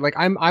gonna say, like,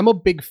 I'm a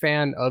big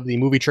fan of the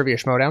movie Trivia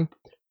Schmodown.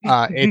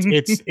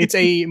 It's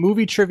a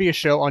movie trivia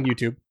show on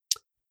YouTube.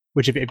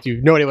 Which, if you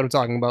have no idea what I'm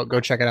talking about, go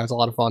check it out. It's a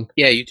lot of fun.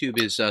 Yeah, YouTube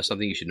is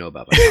something you should know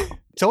about. By now.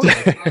 Totally.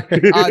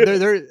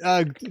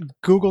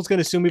 Google's going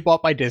to soon be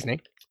bought by Disney.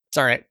 It's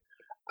all right.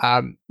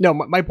 No,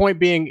 my point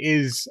being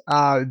is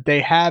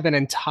they have an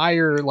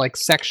entire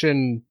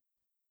section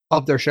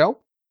of their show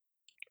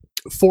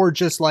for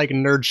just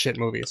nerd shit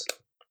movies.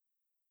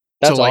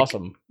 That's So,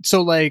 awesome.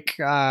 So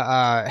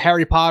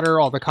Harry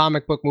Potter, all the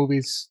comic book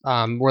movies,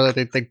 where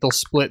they'll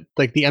split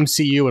the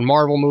MCU and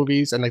Marvel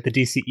movies and the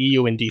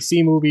DCEU and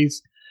DC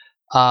movies.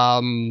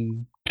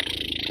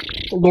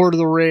 Lord of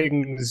the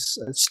Rings,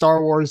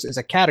 Star Wars is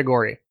a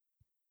category.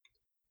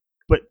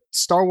 But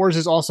Star Wars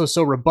is also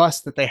so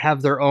robust that they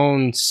have their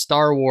own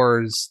Star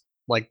Wars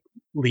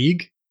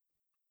league.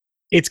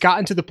 It's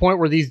gotten to the point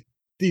where these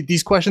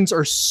questions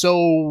are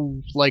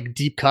so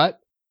deep cut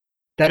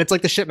that it's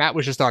like the shit Matt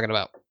was just talking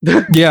about.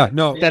 Yeah,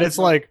 no, That it's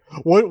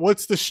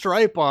what's the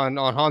stripe on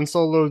Han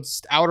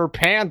Solo's outer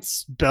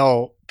pants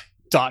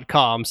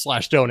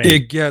belt.com/donate.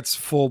 it gets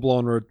full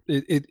blown.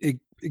 It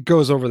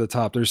goes over the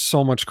top. There's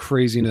so much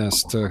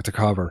craziness to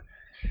cover.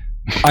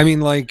 I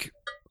mean,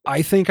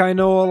 I think I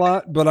know a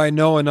lot, but I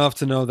know enough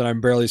to know that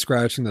I'm barely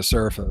scratching the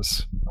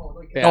surface.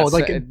 Yeah,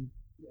 like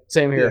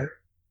same here.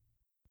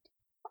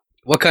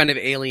 What kind of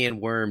alien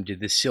worm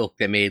did the silk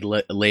that made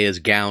Leia's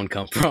gown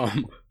come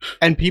from?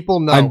 And people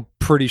know. I'm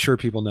pretty sure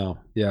people know.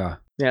 Yeah.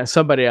 Yeah,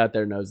 somebody out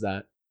there knows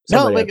that.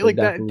 No, Somebody out there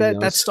that definitely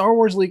knows. Star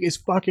Wars League is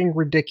fucking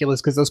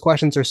ridiculous because those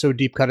questions are so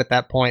deep cut at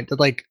that point. That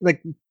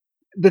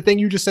the thing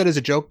you just said is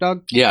a joke,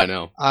 Doug. Yeah, I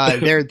know.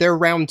 Their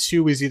round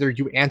 2 is either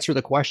you answer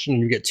the question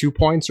and you get 2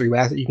 points, or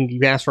you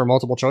can ask for a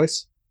multiple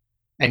choice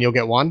and you'll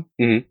get 1.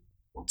 Mhm.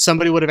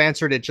 Somebody would have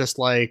answered it just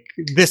like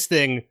this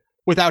thing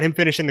without him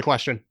finishing the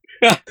question.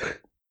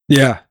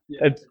 Yeah.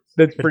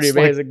 That's pretty It's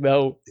amazing,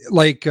 though.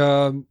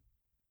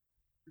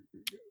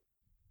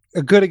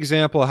 A good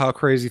example of how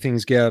crazy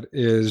things get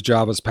is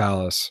Jabba's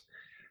palace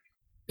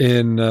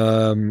in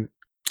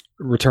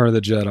Return of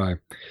the Jedi.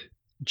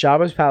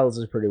 Jabba's palace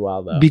is pretty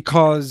wild, though.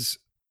 Because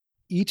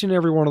each and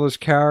every one of those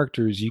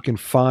characters you can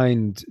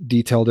find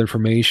detailed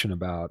information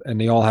about, and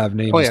they all have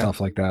names and stuff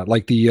like that.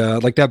 Like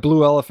that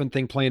blue elephant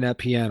thing playing that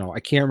piano.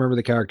 I can't remember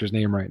the character's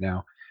name right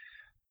now,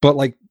 but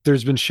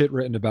there's been shit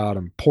written about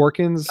him.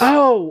 Porkins.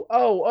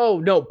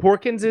 Oh no!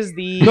 Porkins is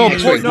the No,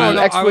 X-Wing.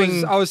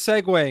 X-Wing. I was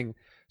segueing.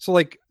 So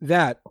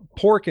that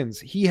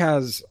Porkins,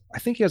 I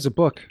think he has a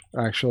book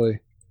actually.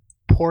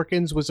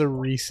 Porkins was a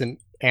recent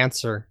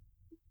answer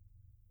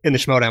in the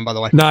Schmodown, by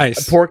the way.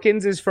 Nice.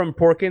 Porkins is from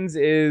the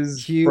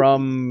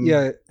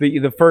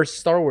first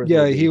Star Wars.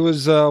 Yeah, movie. he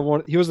was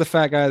he was the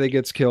fat guy that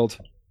gets killed.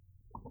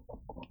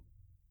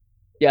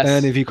 Yes,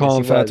 And if you call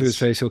him he fat to was. his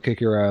face, he'll kick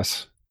your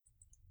ass.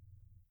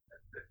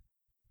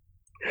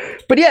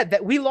 But yeah,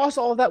 we lost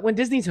all of that when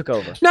Disney took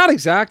over. Not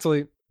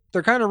exactly.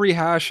 They're kind of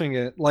rehashing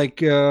it.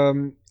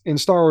 In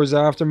Star Wars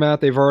Aftermath,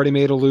 they've already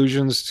made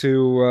allusions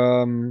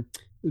to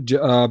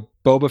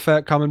Boba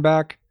Fett coming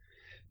back.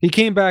 He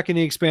came back in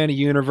the expanded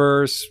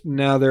universe.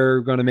 Now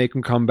they're going to make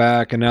him come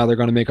back, and now they're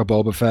going to make a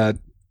Boba Fett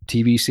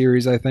TV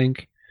series, I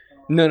think.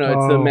 No,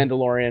 it's the Oh.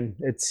 Mandalorian.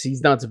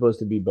 He's not supposed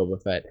to be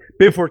Boba Fett.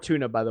 Bib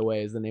Fortuna, by the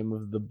way, is the name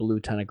of the blue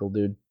tentacle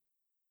dude.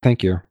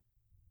 Thank you.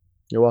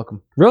 You're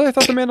welcome. Really? I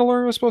thought the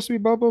Mandalorian was supposed to be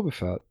about Boba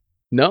Fett.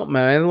 No,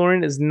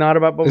 Mandalorian is not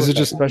about Boba Is it Fett.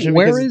 just- especially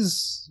Where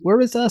because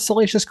is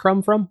Salacious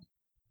Crumb from?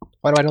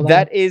 Why do I know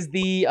that? that is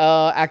the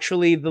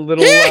actually the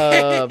little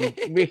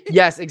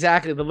yes,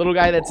 exactly, the little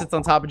guy that sits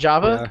on top of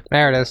Java.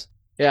 There it is.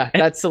 Yeah,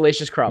 that's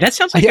Salacious Crumb. That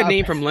sounds like Yeah. a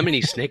name from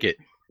Lemony Snicket.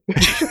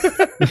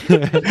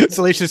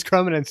 Salacious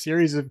Crumb and a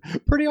series of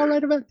pretty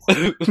alright events.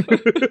 Oh,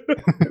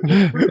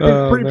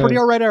 pretty man.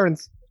 alright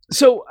errands.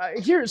 So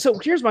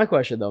here's my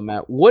question though,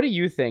 Matt. What do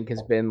you think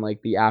has been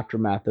like the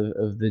aftermath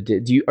of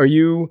the? Are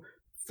you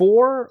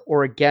for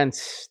or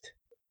against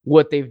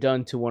what they've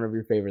done to one of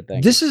your favorite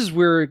things? This is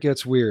where it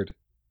gets weird.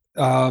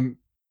 I'm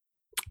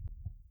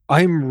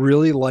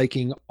really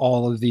liking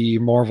all of the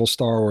Marvel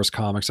Star Wars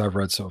comics I've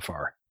read so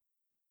far.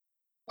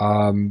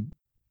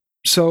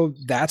 So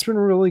that's been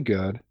really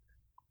good.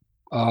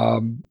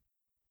 The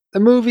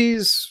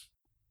movies,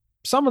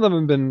 some of them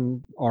have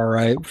been all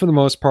right. For the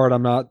most part,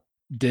 I'm not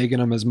digging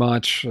them as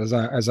much as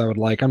I would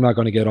like. I'm not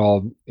going to get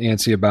all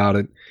antsy about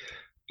it.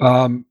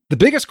 The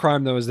biggest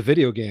crime though is the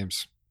video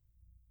games.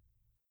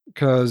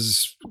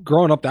 Because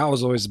growing up, that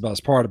was always the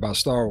best part about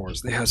Star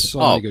Wars. They had so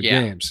many good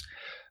games.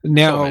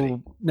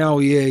 many. Now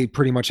EA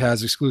pretty much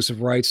has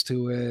exclusive rights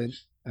to it,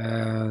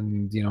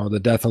 and the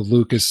death of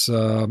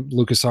LucasArts.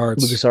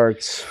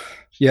 LucasArts.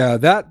 Yeah,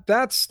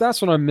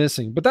 that's what I'm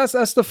missing. But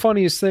that's the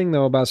funniest thing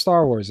though about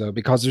Star Wars though,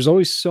 because there's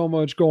always so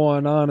much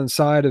going on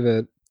inside of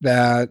it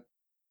that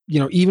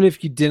even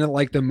if you didn't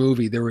like the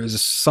movie, there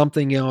was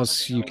something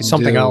else you can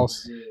Something do.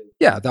 else.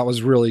 Yeah, that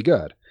was really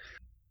good.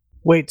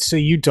 Wait, so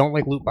you don't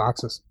like loot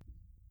boxes?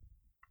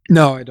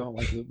 No, I don't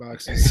like loot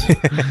boxes.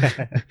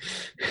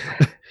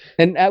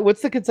 And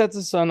what's the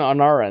consensus on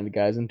our end,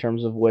 guys, in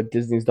terms of what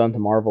Disney's done to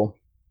Marvel?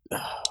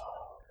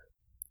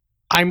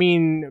 I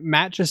mean,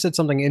 Matt just said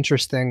something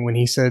interesting when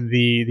he said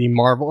the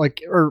Marvel,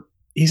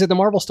 he said the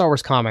Marvel Star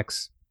Wars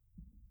comics.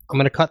 I'm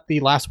going to cut the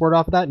last word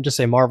off of that and just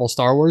say Marvel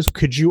Star Wars.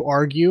 Could you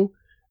argue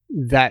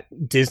that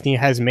Disney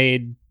has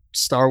made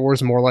Star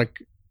Wars more like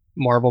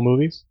Marvel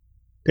movies?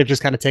 They've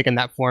just kind of taken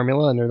that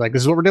formula and they're like,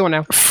 this is what we're doing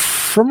now.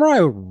 From what I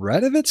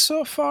read of it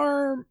so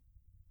far,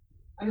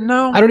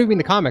 no. I don't even mean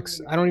the comics.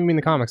 I mean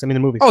the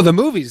movies. Oh, the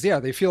movies. Yeah,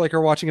 they feel like they're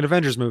watching an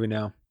Avengers movie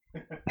now.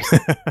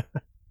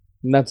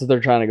 And that's what they're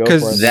trying to go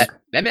 'Cause for.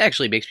 That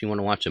actually makes me want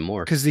to watch them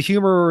more. Because the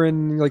humor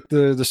in like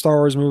the Star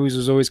Wars movies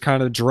was always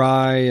kind of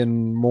dry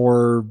and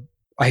more,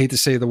 I hate to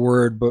say the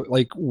word, but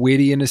like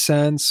witty in a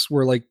sense,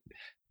 where like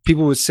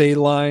people would say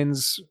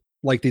lines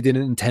like they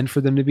didn't intend for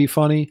them to be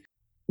funny.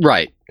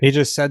 Right. They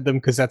just said them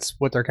because that's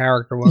what their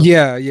character was.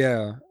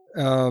 Yeah.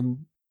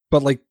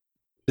 But like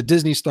the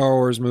Disney Star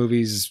Wars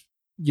movies,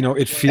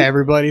 it feels.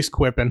 Everybody's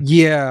quipping.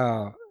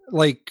 Yeah,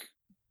 like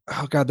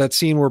oh god, that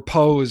scene where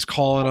Poe is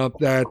calling up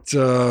that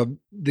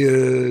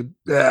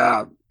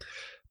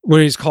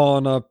when he's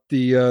calling up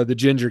the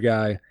ginger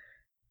guy,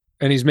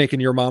 and he's making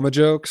your mama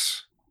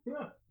jokes.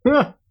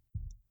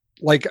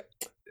 Like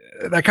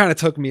that kind of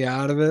took me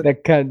out of it.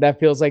 That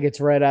feels like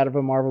it's right out of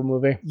a Marvel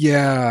movie.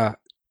 Yeah,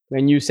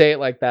 When you say it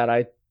like that,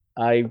 I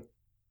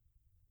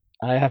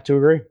have to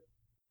agree.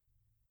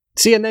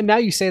 See, and then now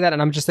you say that,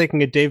 and I'm just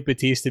thinking of Dave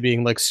Bautista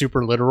being like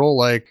super literal,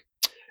 like,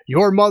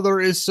 your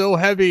mother is so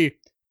heavy,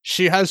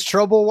 she has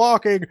trouble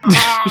walking.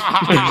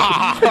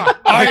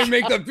 I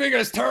make the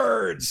biggest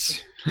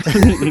turds.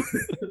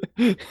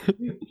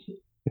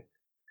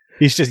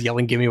 He's just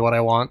yelling, "Give me what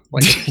I want!"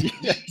 Like,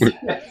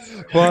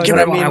 But, Give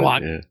me what I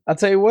want. Yeah. I'll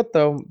tell you what,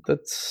 though,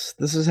 this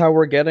is how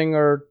we're getting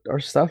our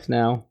stuff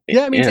now.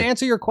 yeah. I mean, to Yeah.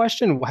 answer your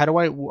question, what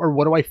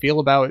do I feel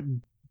about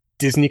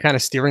Disney kind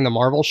of steering the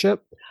Marvel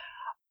ship?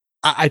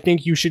 I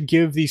think you should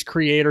give these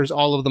creators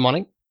all of the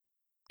money,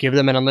 give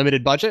them an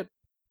unlimited budget,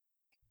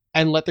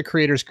 and let the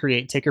creators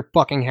create. Take your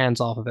fucking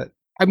hands off of it.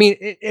 I mean,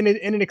 in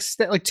an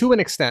extent, like to an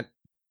extent,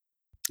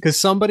 because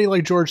somebody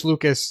like George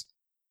Lucas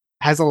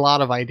has a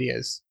lot of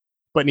ideas,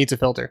 but needs a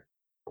filter.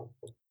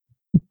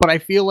 But I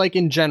feel like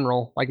in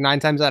general, like 9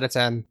 times out of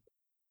 10,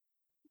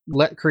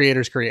 let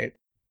creators create.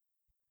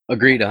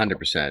 Agreed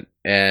 100%.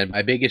 And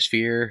my biggest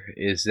fear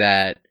is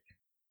that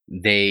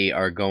they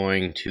are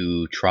going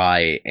to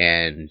try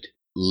and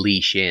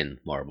leash in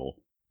Marvel.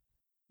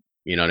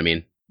 You know what I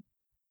mean?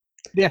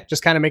 Yeah,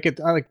 just kind of make it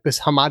like this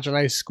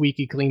homogenized,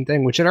 squeaky clean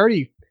thing, which it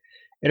already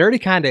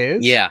kind of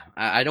is. Yeah,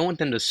 I don't want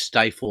them to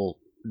stifle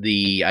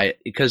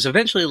because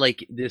eventually,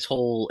 like this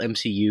whole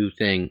MCU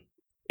thing,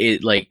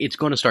 it's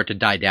going to start to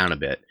die down a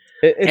bit.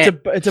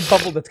 It's a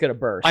bubble that's gonna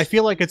burst. I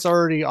feel like it's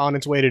already on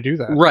its way to do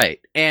that. Right,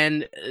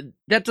 and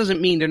that doesn't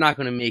mean they're not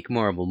going to make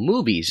Marvel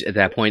movies at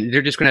that point.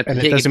 They're just going to have to And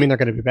it take doesn't mean they're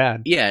going to be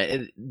bad. yeah,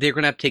 they're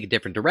going to have to take a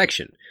different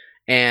direction.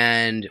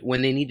 And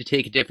when they need to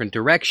take a different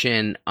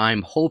direction,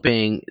 I'm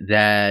hoping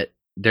that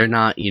they're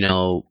not,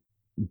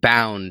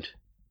 bound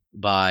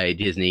by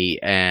Disney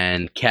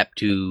and kept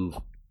to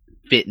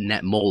fit in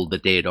that mold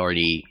that they had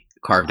already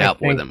carved out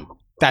for think them.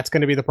 That's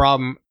going to be the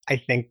problem. I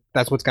think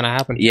that's what's going to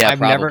happen. Yeah, I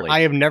probably.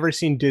 have never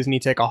seen Disney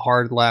take a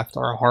hard left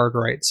or a hard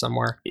right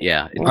somewhere.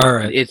 Yeah, All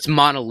right. it's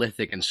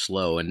monolithic and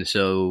slow, and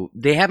so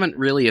they haven't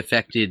really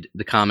affected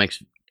the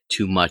comics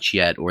too much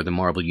yet, or the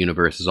Marvel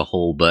universe as a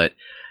whole. But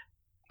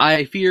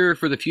I fear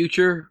for the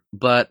future,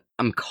 but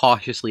I'm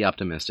cautiously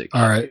optimistic.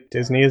 All right.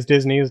 Disney is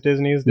Disney is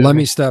Disney is Disney. Let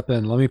me step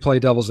in. Let me play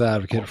devil's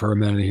advocate for a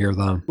minute here,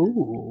 then.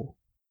 Ooh.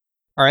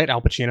 All right,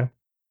 Al Pacino.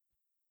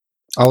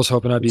 I was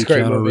hoping I'd be It's a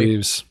great Keanu movie.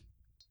 Reeves.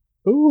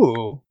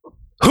 Ooh.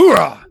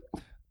 Hoorah!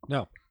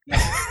 No.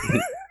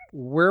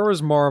 Where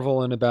was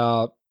Marvel in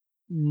about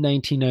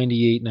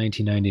 1998,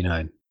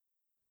 1999?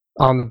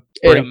 On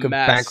In a brink of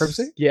mess.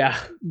 bankruptcy. Yeah.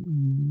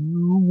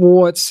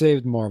 What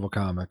saved Marvel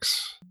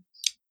Comics?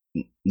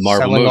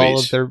 Marvel Selling all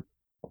movies. of their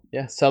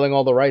Yeah. Selling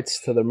all the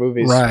rights to their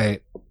movies.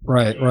 Right.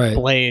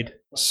 Blade.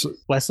 So,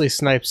 Wesley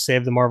Snipes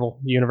saved the Marvel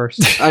universe.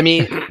 I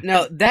mean,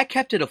 now that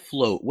kept it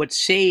afloat. What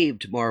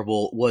saved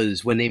Marvel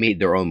was when they made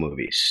their own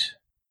movies.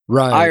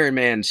 right. Iron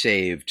Man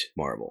saved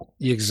Marvel.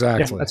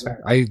 Exactly. Yeah, that's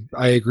fair.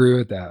 I agree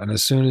with that. And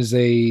as soon as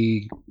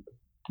they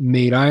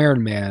made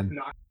Iron Man,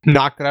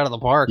 Knocked it out of the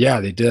park. yeah,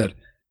 they did.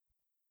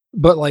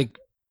 But like,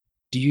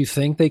 do you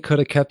think they could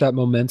have kept that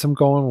momentum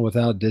going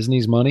without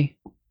Disney's money?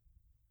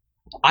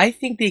 I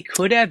think they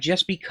could have,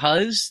 just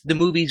because the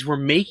movies were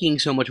making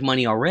so much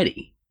money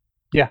already.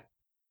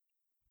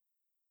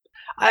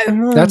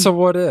 That's a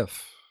what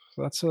if.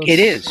 That's a It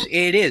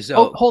is.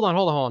 Oh, hold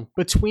on.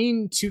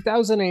 Between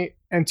 2008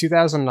 and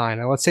 2009,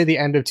 and let's say the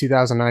end of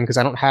 2009, because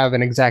I don't have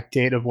an exact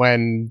date of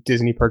when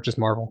Disney purchased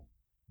Marvel.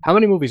 How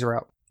many movies are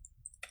out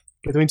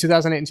between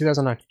 2008 and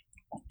 2009?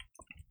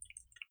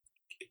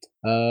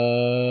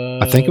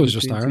 I think it was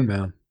just Iron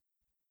Man.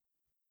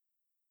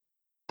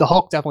 The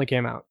Hulk definitely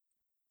came out.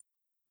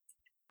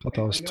 I thought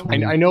that was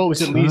I know it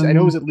was at least. I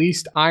know it was at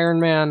least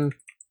Iron Man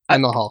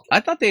and the Hulk. I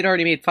thought they'd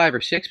already made 5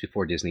 or 6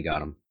 before Disney got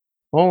them.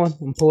 Hold on.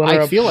 I'm pulling it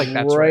I up feel like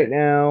that's right.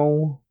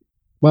 now.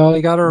 Well,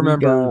 you got to We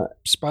remember, got-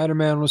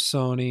 Spider-Man was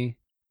Sony.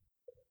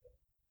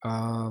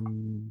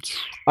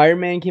 Iron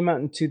Man came out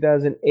in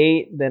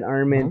 2008, then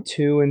Iron Man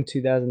 2 in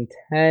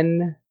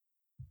 2010.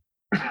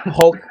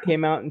 Hulk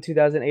came out in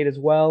 2008 as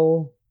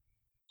well.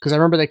 Because I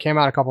remember they came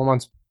out a couple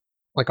months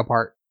like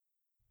apart.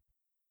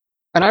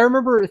 And I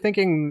remember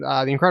thinking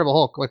the Incredible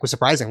Hulk was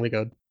surprisingly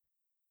good.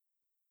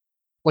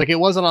 Like it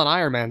wasn't on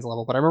Iron Man's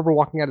level, but I remember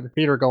walking out of the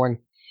theater going,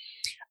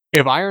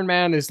 if Iron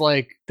Man is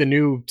like the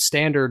new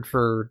standard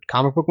for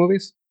comic book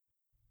movies,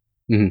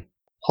 Mhm.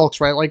 Hulk's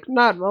right. Like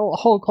not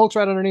Hulk's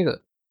right underneath it.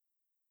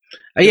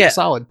 Yeah, It's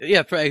solid.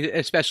 yeah,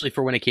 especially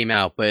for when it came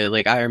out. But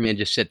like Iron Man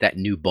just set that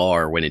new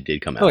bar when it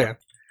did come out. Oh yeah.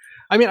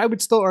 I mean, I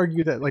would still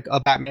argue that like a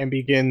Batman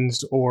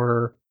Begins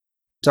or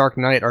Dark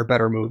Knight are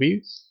better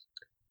movies.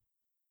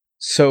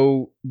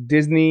 So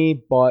Disney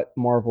bought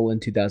Marvel in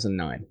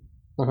 2009.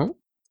 Mhm.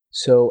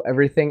 So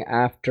everything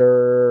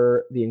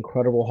after the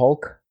Incredible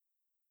Hulk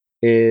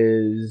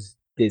is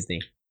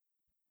Disney.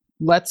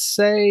 Let's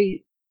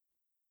say,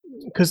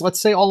 because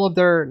let's say all of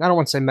their, I don't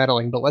want to say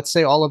meddling, but let's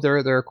say all of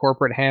their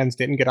corporate hands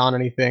didn't get on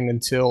anything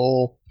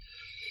until,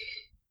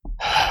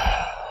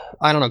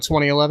 I don't know,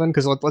 2011.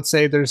 Because let's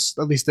say there's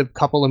at least a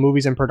couple of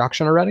movies in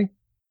production already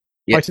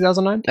Yeah. by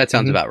 2009. That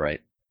sounds Mhm. about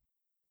right.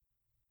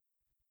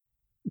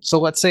 So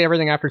let's say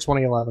everything after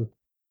 2011.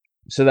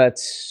 So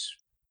that's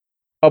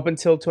up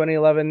until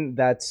 2011.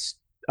 That's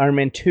Iron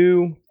Man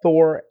 2,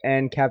 Thor,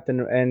 and Captain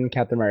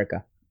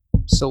America.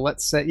 So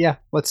let's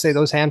say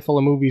those handful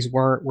of movies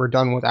were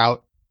done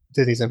without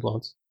Disney's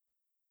influence.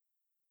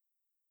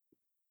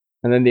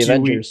 And then the Do we-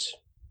 Avengers.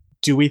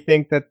 Do we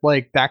think that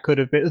like that could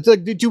have been? It's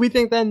like, do we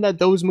think then that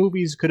those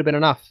movies could have been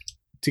enough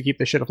to keep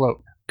the shit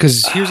afloat?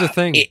 Because here's the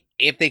thing.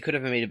 If they could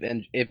have made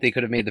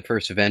the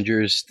first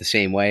Avengers the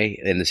same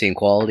way and the same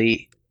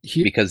quality,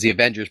 because the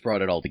Avengers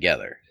brought it all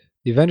together.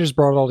 The Avengers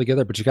brought it all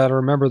together, but you got to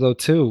remember though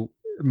too,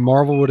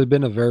 Marvel would have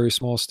been a very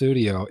small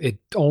studio. It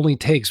only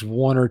takes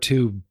 1 or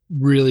 2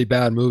 really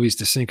bad movies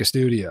to sink a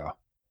studio.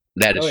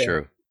 That is Oh, yeah.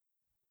 true.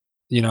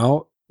 You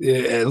know,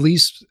 at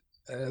least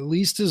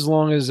as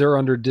long as they're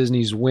under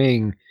Disney's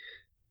wing,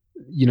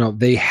 you know,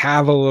 they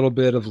have a little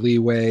bit of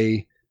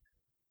leeway,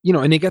 you know,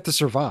 and they get to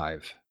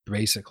survive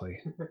basically.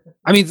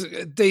 I mean,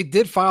 they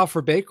did file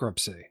for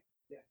bankruptcy.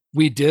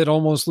 We did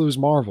almost lose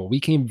Marvel. We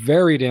came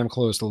very damn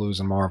close to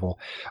losing Marvel.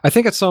 I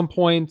think at some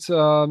point,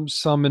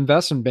 some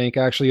investment bank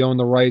actually owned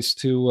the rights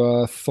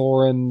to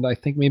Thor and I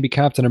think maybe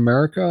Captain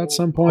America at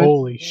some point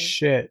Holy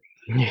shit!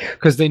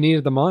 because they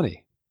needed the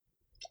money.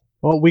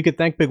 Well, we could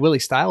thank Big Willie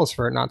Styles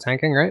for it not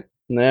tanking, right?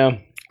 No,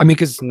 I mean,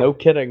 because no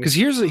kidding.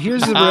 here's the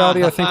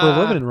reality I think we're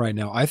living in right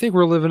now. I think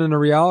we're living in a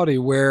reality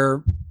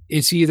where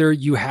it's either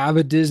you have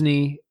a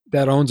Disney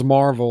that owns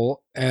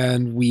Marvel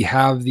and we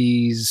have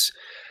these,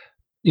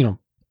 you know,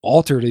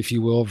 altered, if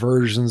you will,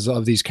 versions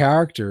of these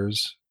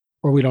characters,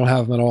 or we don't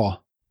have them at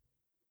all.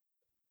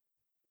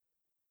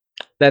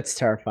 That's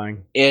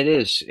terrifying. It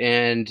is,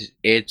 and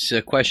it's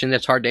a question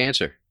that's hard to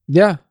answer.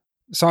 Yeah.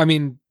 So, I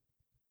mean,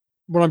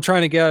 what I'm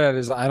trying to get at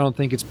is I don't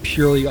think it's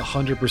purely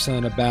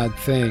 100% a bad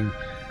thing.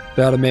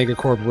 that a mega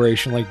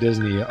corporation like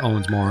Disney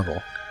owns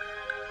Marvel.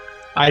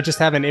 I just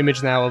have an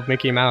image now of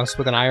Mickey Mouse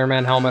with an Iron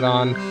Man helmet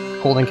on,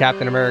 holding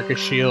Captain America's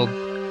shield,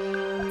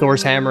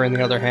 Thor's hammer in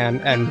the other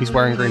hand, and he's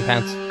wearing green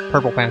pants,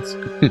 purple pants.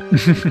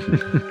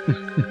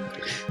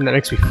 And that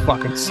makes me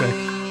fucking sick.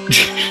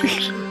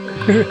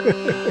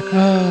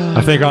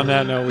 I think on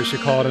that note, we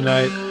should call it a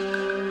night.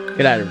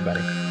 Good night,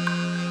 everybody.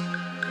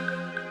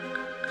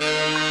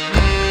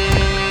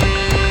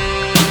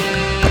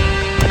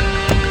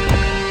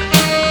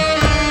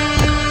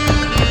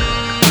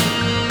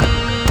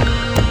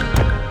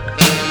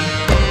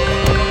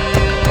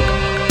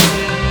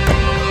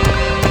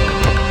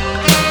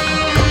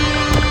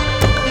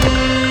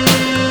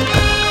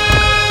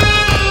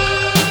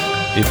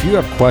 If you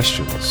have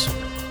questions,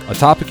 a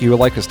topic you would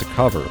like us to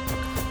cover,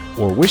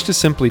 or wish to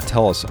simply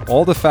tell us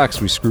all the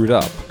facts we screwed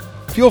up,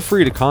 feel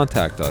free to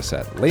contact us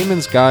at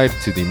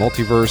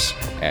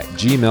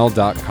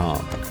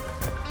laymansguidetothemultiverse@gmail.com.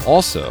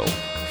 Also,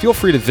 feel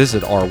free to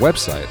visit our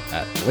website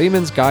at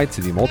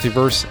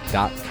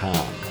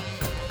laymansguidetothemultiverse.com.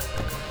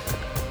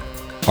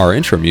 Our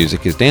intro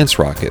music is Dance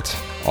Rocket,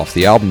 off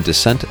the album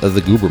Descent of the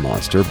Goober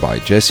Monster by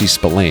Jesse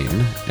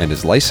Spillane, and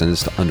is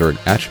licensed under an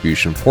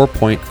Attribution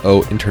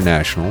 4.0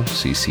 International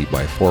CC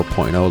by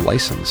 4.0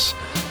 license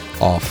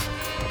off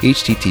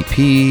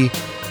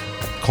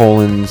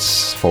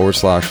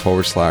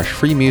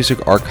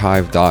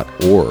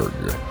http://freemusicarchive.org.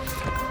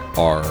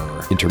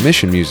 Our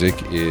intermission music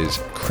is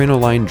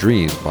Crinoline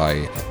Dreams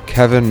by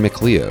Kevin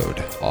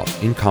MacLeod off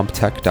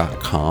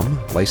incomptech.com,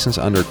 licensed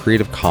under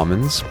Creative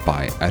Commons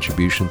by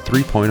Attribution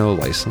 3.0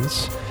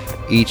 license,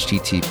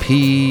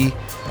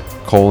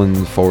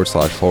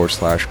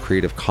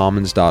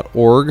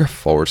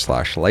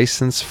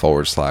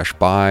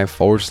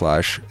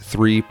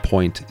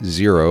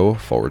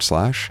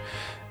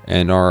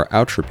 and our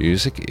outro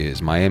music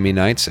is Miami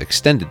Nights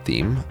Extended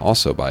Theme,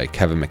 also by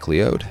Kevin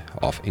MacLeod,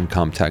 off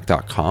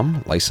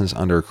incomptech.com, licensed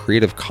under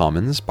Creative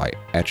Commons by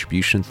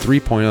Attribution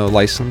 3.0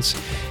 license,